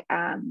of like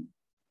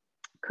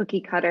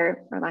cookie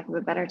cutter, for lack of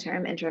a better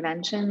term,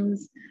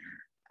 interventions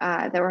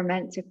that were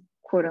meant to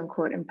quote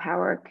unquote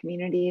empower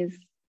communities.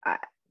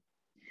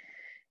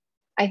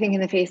 I think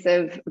in the face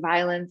of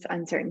violence,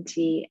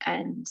 uncertainty,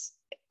 and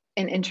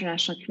an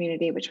international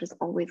community which was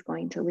always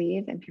going to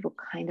leave, and people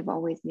kind of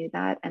always knew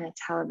that, and a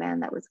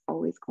Taliban that was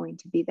always going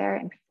to be there,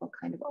 and people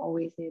kind of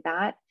always knew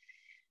that,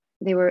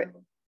 they're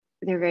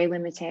very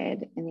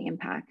limited in the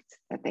impact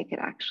that they could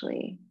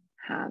actually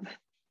have.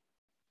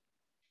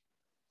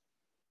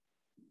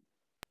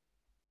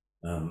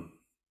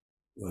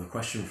 Well, a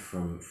question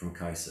from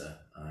Kaiser,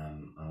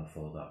 I'll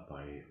follow that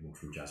by one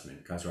from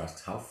Jasmine. Kaiser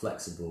asks, how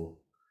flexible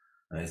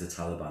is the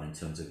Taliban in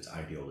terms of its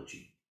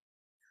ideology?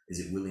 Is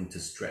it willing to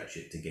stretch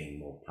it to gain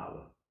more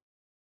power?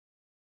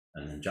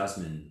 And then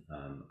Jasmine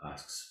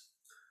asks,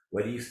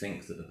 where do you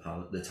think that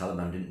the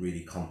Taliban didn't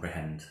really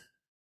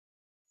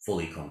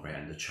fully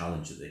comprehend the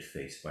challenge that they'd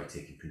faced by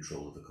taking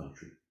control of the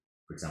country?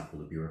 For example,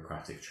 the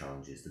bureaucratic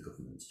challenges, the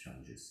government's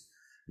challenges.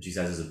 And she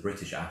says, as a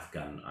British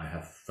Afghan, I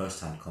have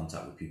first-hand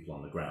contact with people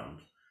on the ground,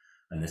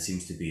 and there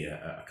seems to be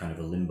a kind of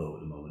a limbo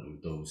at the moment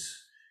with those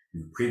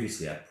who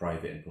previously had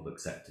private and public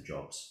sector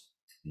jobs,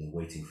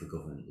 waiting for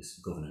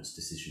governance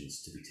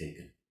decisions to be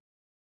taken.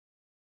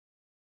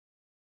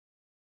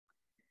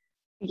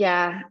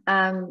 Yeah,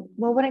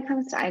 well, when it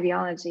comes to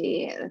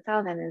ideology, the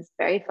Taliban is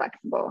very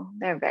flexible.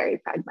 They're very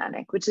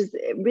pragmatic, which is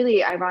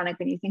really ironic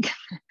when you think of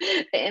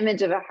the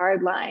image of a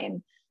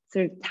hardline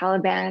sort of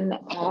Taliban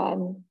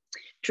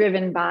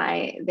driven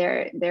by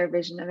their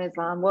vision of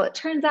Islam. Well, it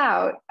turns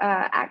out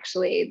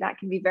actually that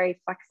can be very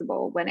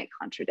flexible when it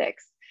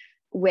contradicts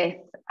with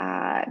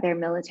their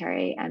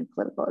military and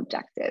political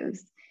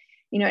objectives.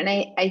 And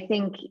I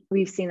think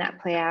we've seen that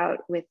play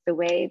out with the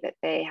way that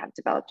they have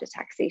developed a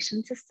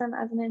taxation system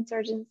as an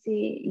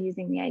insurgency,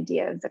 using the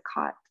idea of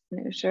zakat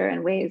and ushur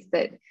in ways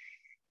that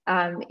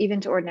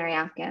even to ordinary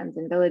Afghans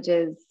in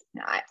villages,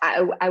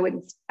 I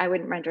wouldn't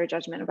render a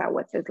judgment about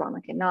what's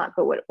Islamic and not,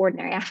 but what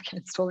ordinary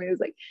Afghans told me was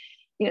like,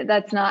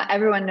 that's not,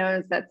 everyone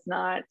knows that's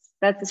the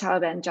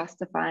Taliban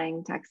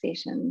justifying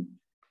taxation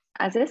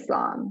as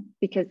Islam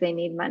because they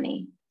need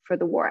money for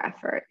the war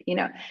effort,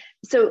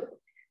 So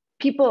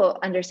people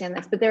understand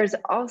this, but there's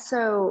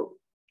also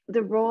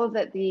the role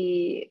that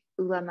the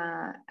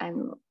ulama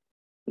and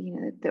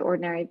the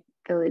ordinary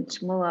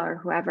village mullah or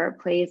whoever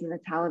plays in the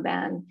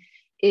Taliban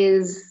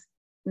is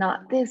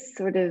not this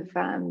sort of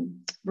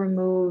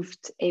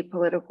removed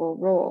apolitical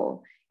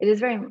role. It is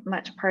very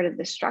much part of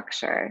the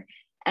structure.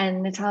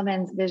 And the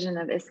Taliban's vision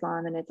of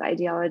Islam and its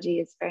ideology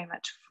is very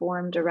much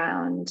formed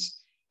around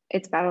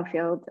its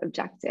battlefield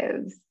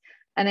objectives.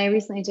 And I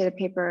recently did a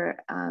paper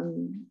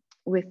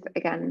with,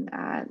 again,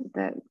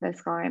 the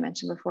scholar I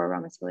mentioned before,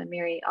 Ramatullah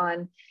Miri,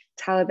 on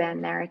Taliban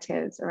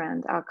narratives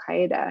around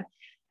Al-Qaeda.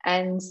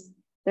 And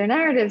their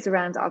narratives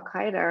around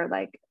Al-Qaeda are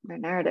like their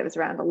narratives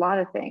around a lot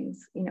of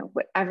things,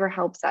 whatever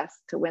helps us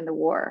to win the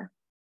war,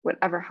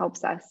 whatever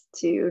helps us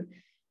to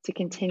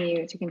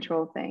continue to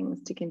control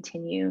things, to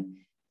continue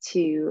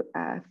to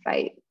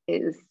fight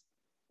is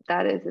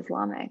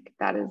Islamic,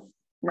 that is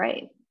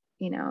right.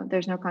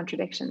 There's no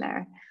contradiction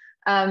there.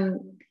 And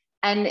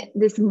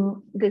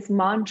this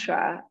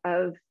mantra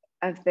of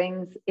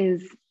things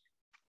is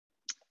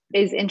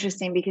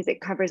interesting because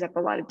it covers up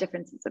a lot of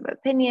differences of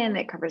opinion,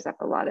 it covers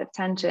up a lot of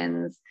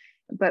tensions,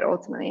 but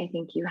ultimately I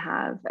think you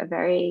have a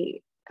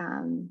very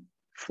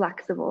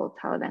flexible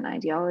Taliban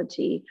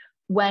ideology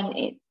when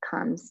it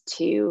comes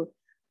to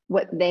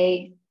what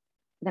they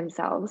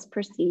themselves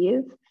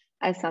perceive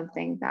as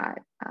something that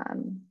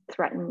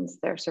threatens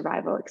their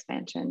survival,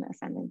 expansion,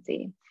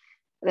 ascendancy.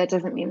 That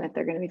doesn't mean that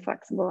they're going to be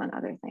flexible on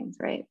other things,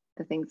 right?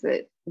 The things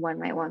that one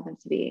might want them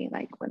to be,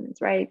 like women's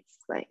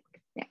rights,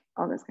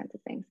 all those kinds of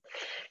things.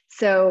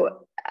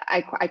 So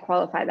I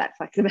qualify that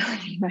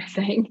flexibility by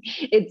saying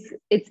it's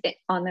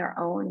on their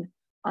own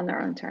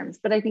terms.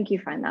 But I think you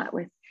find that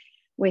with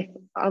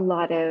a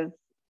lot of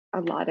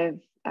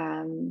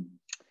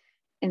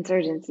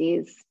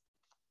insurgencies.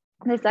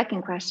 The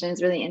second question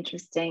is really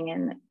interesting,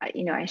 and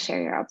I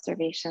share your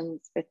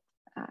observations with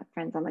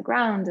friends on the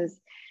ground,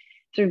 is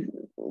sort of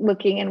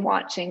looking and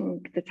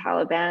watching the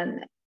Taliban.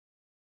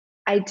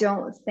 I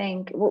don't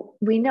think, well,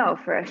 we know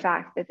for a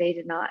fact that they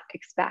did not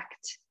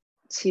expect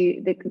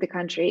the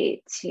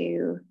country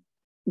to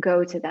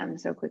go to them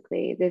so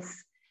quickly.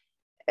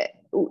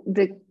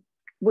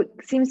 What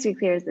seems to be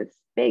clear is this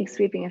big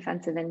sweeping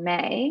offensive in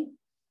May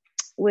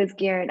was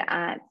geared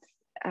at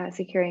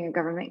securing a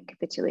government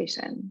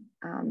capitulation.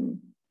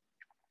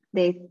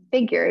 They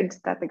figured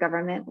that the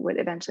government would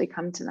eventually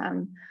come to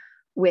them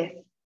with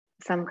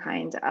some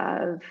kind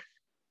of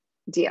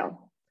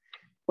deal,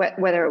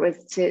 whether it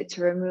was to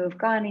remove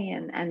Ghani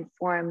and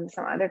form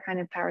some other kind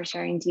of power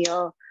sharing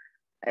deal.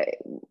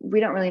 We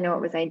don't really know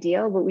what was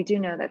ideal, but we do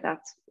know that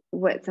that's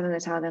what some of the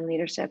Taliban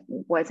leadership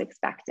was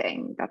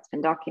expecting. That's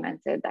been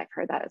documented. I've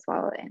heard that as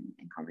well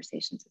in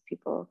conversations with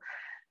people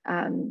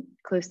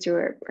close to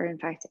or in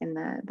fact in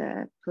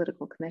the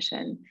political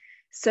commission.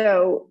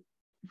 So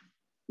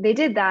they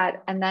did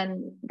that, and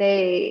then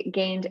they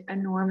gained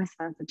enormous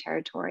amounts of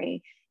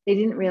territory. They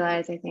didn't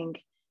realize, I think,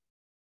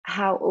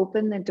 how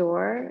open the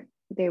door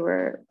they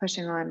were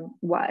pushing on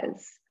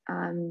was.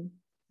 In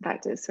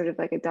fact, it's sort of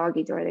like a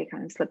doggy door they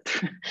kind of slipped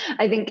through.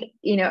 I think,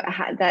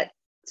 that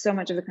so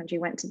much of the country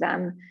went to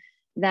them,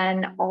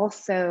 then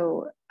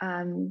also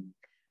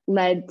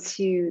led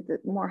to the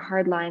more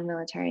hardline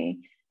military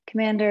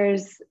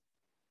commanders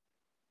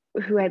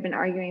who had been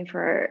arguing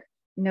for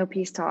no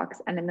peace talks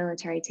and a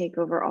military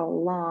takeover all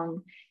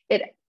along.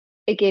 It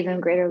gave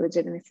them greater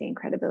legitimacy and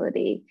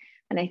credibility.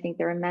 And I think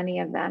there were many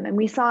of them. And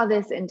we saw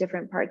this in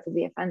different parts of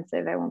the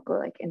offensive. I won't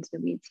go into the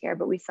weeds here,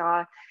 but we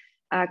saw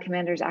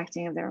commanders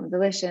acting of their own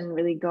volition,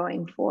 really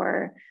going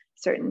for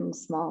certain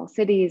small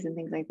cities and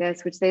things like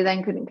this, which they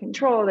then couldn't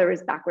control. There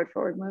was backward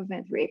forward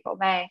movement through April,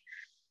 May.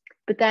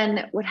 But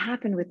then what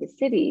happened with the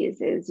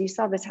cities is you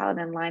saw the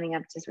Taliban lining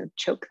up to sort of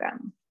choke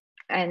them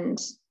and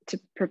to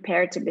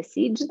prepare to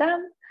besiege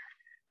them.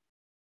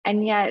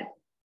 And yet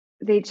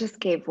they just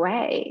gave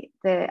way.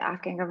 The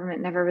Afghan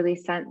government never really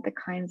sent the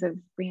kinds of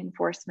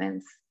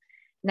reinforcements,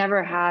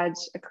 never had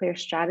a clear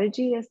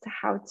strategy as to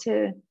how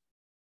to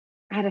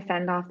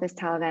fend off this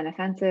Taliban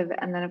offensive.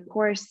 And then, of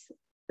course,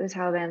 the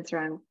Taliban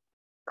surround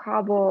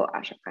Kabul,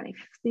 Ashraf Ghani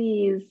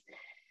flees.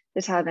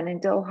 The Taliban in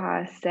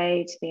Doha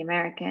say to the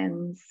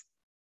Americans,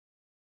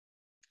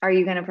 are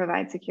you going to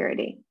provide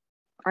security?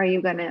 Are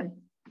you going to,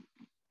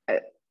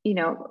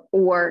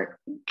 or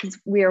because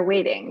we're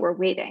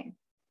waiting.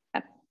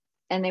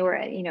 And they were,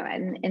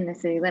 in the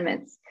city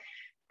limits,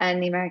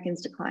 and the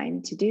Americans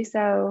declined to do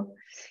so.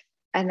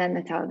 And then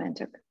the Taliban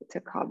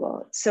took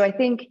Kabul. So I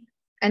think,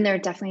 and there are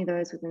definitely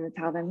those within the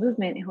Taliban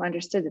movement who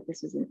understood that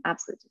this was an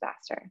absolute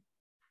disaster.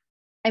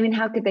 I mean,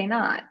 how could they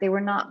not? They were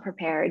not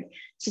prepared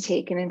to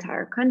take an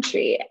entire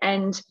country.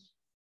 And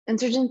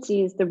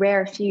insurgencies, the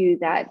rare few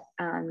that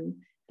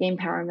gain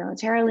power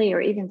militarily or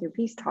even through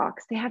peace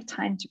talks, they have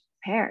time to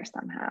prepare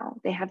somehow.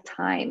 They have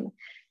time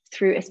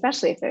through,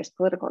 especially if there's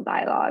political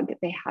dialogue,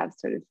 they have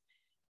sort of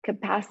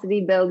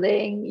capacity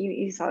building.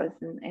 You saw this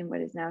in what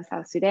is now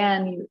South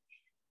Sudan.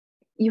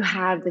 You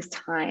have this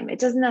time. It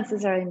doesn't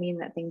necessarily mean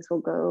that things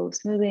will go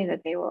smoothly,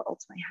 that they will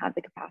ultimately have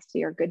the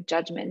capacity or good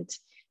judgment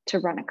to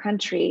run a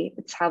country.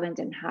 But Taliban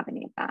didn't have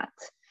any of that.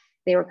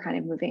 They were kind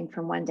of moving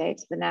from one day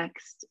to the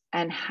next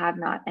and have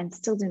not, and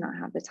still do not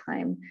have the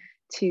time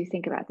to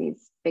think about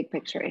these big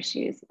picture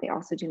issues. They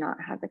also do not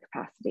have the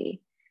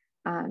capacity.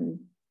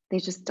 They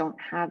just don't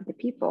have the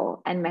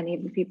people, and many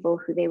of the people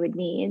who they would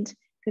need,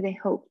 who they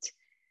hoped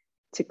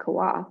to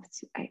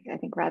co-opt, I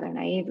think rather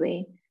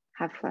naively,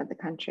 have fled the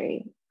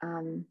country.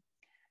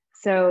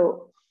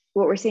 So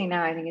what we're seeing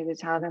now, I think, is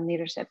a Taliban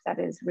leadership that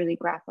is really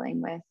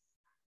grappling with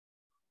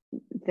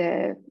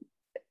the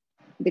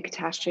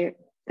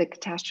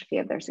catastrophe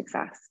of their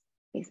success,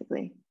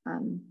 basically.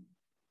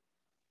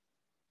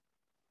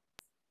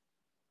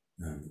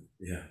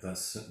 Yeah,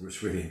 that's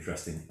really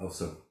interesting.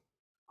 Also,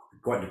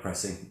 quite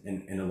depressing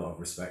in a lot of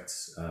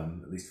respects,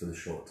 at least for the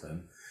short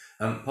term.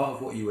 Part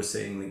of what you were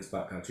saying links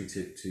back actually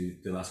to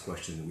the last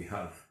question that we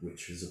have,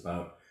 which is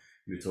about,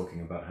 you were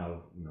talking about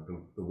how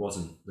there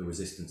wasn't the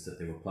resistance that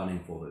they were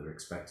planning for, that they were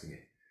expecting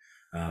it.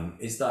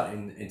 Is that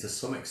to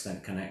some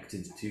extent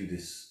connected to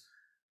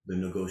the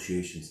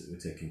negotiations that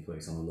were taking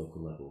place on the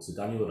local level? So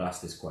Daniel had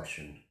asked this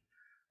question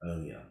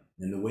earlier.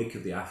 In the wake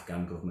of the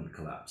Afghan government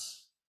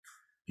collapse,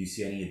 do you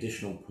see any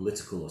additional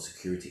political or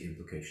security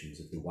implications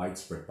of the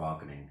widespread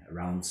bargaining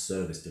around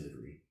service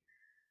delivery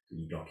that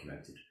you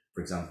documented?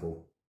 For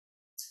example,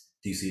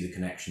 do you see the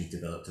connections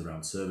developed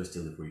around service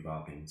delivery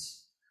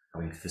bargains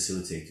having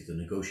facilitated the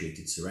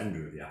negotiated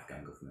surrender of the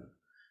Afghan government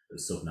at a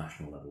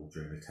subnational level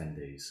during the 10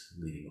 days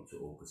leading up to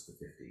August the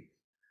 15th?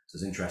 So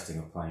it's interesting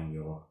applying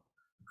your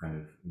kind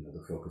of,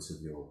 the focus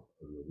of your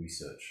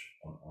research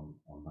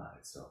on that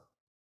itself.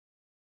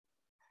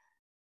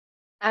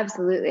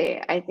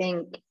 Absolutely. I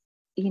think,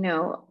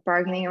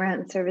 bargaining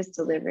around service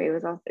delivery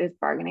was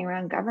bargaining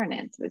around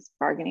governance. It was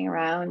bargaining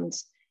around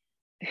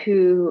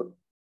who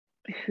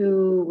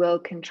will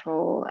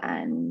control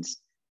and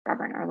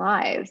govern our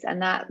lives.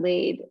 And that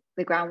laid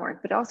the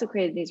groundwork, but also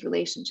created these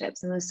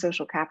relationships and those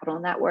social capital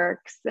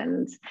networks.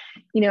 And,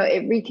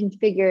 it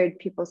reconfigured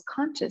people's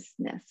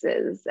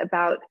consciousnesses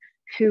about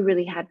who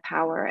really had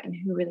power and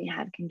who really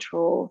had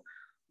control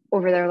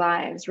over their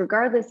lives,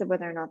 regardless of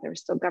whether or not there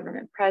was still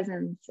government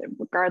presence,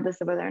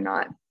 regardless of whether or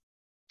not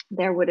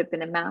there would have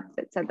been a map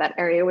that said that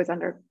area was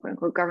under quote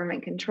unquote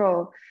government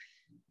control.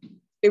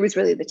 It was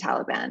really the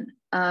Taliban.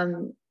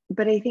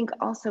 But I think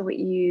also what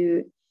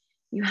you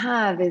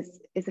have is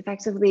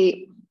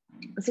effectively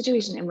a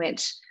situation in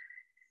which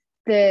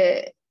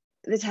the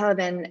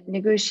Taliban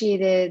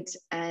negotiated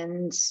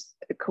and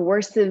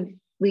coercively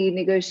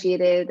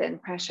negotiated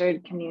and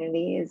pressured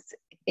communities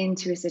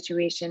into a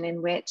situation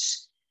in which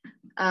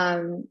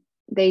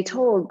they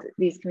told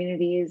these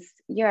communities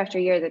year after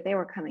year that they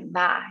were coming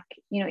back.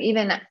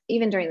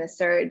 Even during the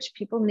surge,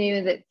 people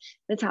knew that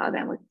the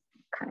Taliban would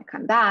kind of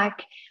come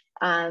back.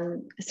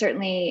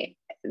 Certainly,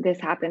 this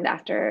happened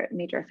after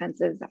major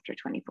offensives after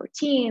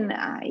 2014,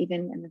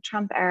 even in the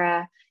Trump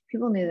era.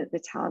 People knew that the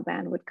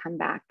Taliban would come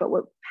back. But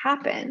what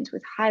happened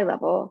with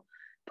high-level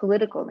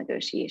political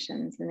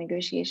negotiations, the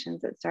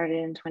negotiations that started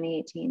in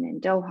 2018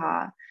 in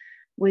Doha,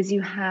 was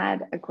you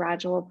had a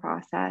gradual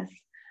process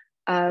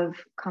of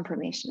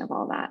confirmation of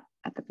all that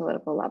at the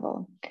political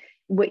level.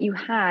 What you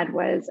had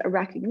was a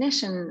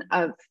recognition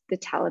of the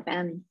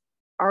Taliban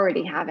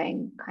already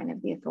having kind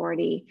of the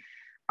authority,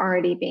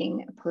 already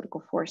being a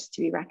political force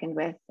to be reckoned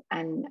with,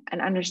 and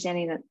an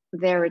understanding that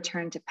their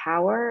return to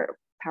power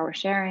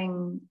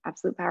sharing,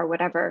 absolute power,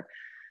 whatever,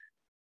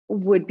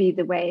 would be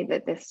the way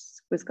that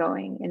this was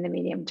going in the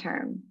medium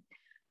term.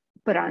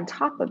 But on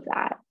top of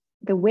that,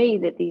 the way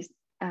that these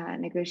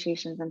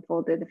negotiations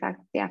unfolded, the fact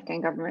that the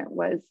Afghan government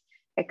was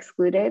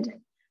excluded,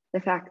 the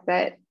fact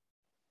that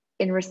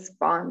in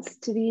response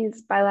to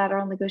these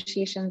bilateral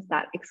negotiations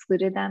that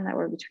excluded them, that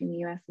were between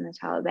the US and the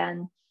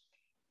Taliban,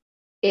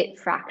 it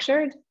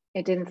fractured,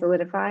 it didn't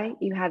solidify.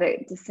 You had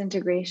a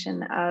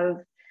disintegration of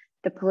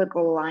the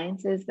political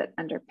alliances that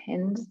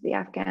underpinned the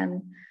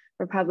Afghan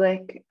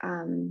Republic.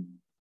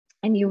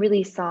 And you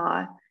really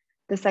saw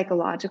the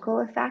psychological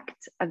effect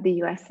of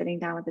the US sitting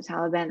down with the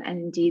Taliban and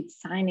indeed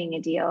signing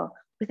a deal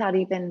without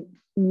even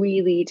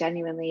really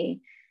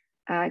genuinely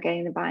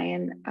getting the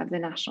buy-in of the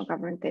national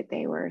government that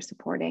they were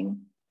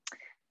supporting.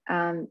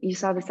 You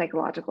saw the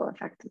psychological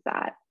effect of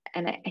that.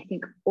 And I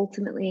think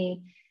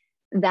ultimately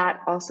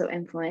that also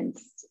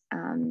influenced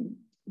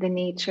the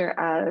nature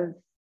of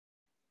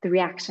the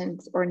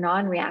reactions or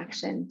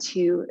non-reaction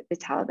to the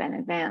Taliban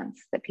advance,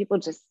 that people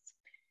just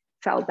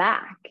fell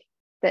back,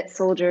 that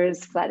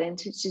soldiers fled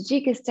into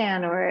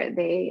Tajikistan or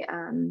they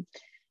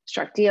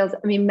struck deals.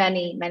 I mean,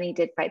 many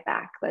did fight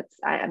back.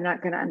 I'm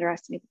not going to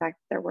underestimate the fact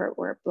that there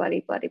were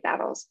bloody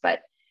battles,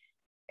 but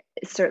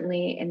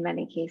certainly in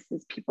many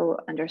cases, people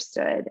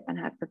understood and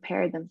had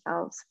prepared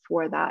themselves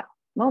for that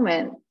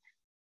moment.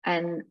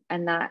 And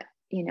that,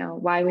 you know,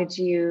 why would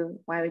you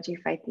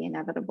fight the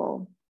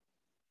inevitable?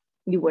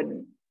 You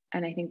wouldn't.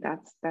 And I think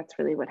that's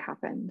really what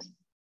happened.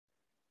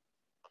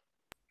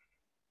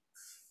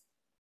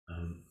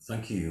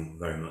 Thank you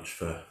very much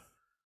for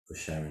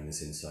sharing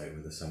this insight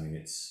with us. I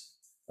mean,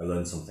 I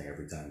learn something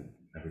every time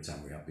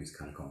we have these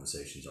kind of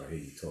conversations or hear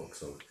you talk.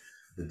 So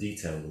the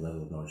detail, the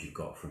level of knowledge you've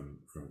got from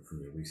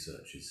your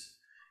research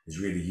is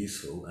really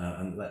useful.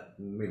 And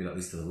maybe that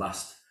leads to the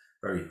last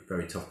very,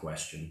 very tough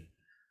question.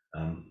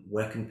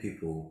 Where can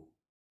people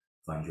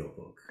find your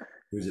book?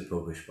 Who's it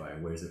published by?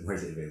 Where is it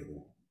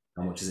available?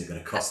 How much is it going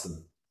to cost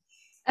them?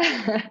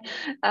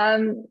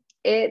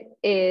 It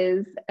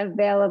is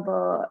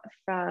available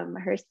from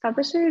Hearst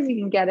Publishers. You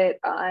can get it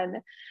on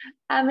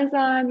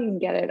Amazon. You can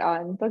get it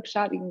on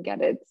Bookshop. You can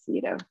get it,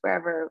 you know,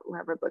 wherever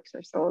books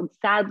are sold.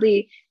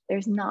 Sadly,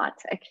 there's not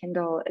a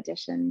Kindle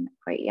edition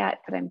quite yet,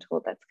 but I'm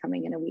told that's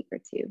coming in a week or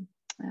two.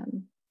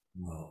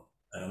 Well,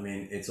 I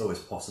mean, it's always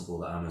possible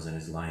that Amazon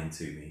is lying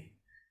to me,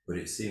 but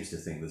it seems to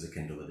think there's a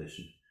Kindle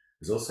edition.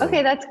 There's also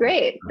okay, that's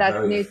great.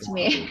 That's news to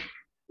me.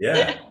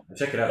 Yeah,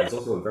 check it out. There's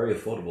also a very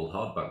affordable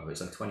hardback.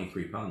 It's like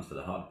 £23 for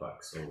the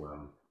hardback.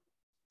 So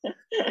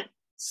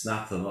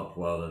snap them up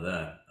while they're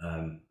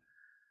there.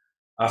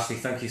 Ashley,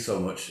 thank you so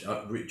much.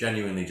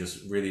 Genuinely,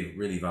 just really,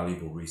 really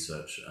valuable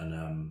research,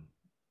 and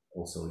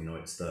also, you know,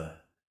 it's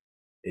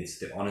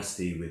the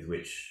honesty with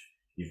which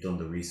you've done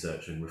the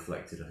research and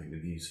reflected, I think, the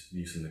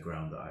views from the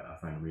ground that I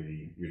find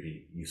really,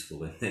 really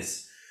useful in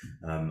this,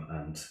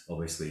 and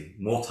obviously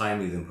more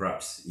timely than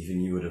perhaps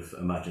even you would have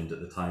imagined at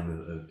the time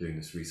of doing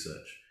this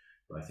research.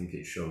 But I think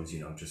it shows, you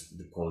know, just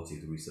the quality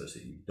of the research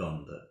that you've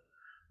done,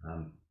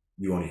 that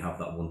you only have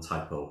that one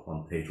typo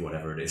on page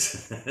whatever it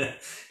is.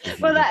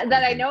 Well,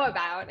 that I know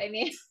about. I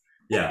mean,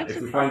 yeah,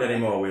 if we find any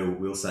more,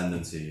 we'll send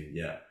them to you.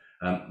 Yeah.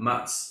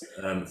 Matt,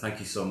 thank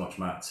you so much,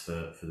 Matt,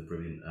 for the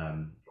brilliant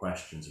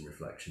questions and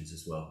reflections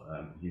as well.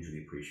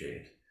 Hugely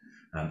appreciated.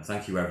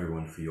 Thank you,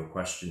 everyone, for your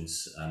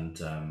questions. And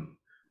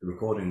the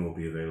recording will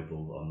be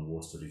available on the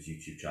War Studies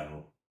YouTube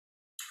channel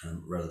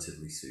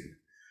relatively soon,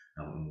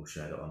 and we'll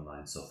share that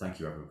online. So thank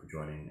you, everyone, for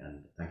joining,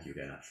 and thank you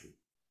again, Ashley.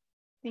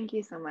 Thank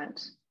you so much.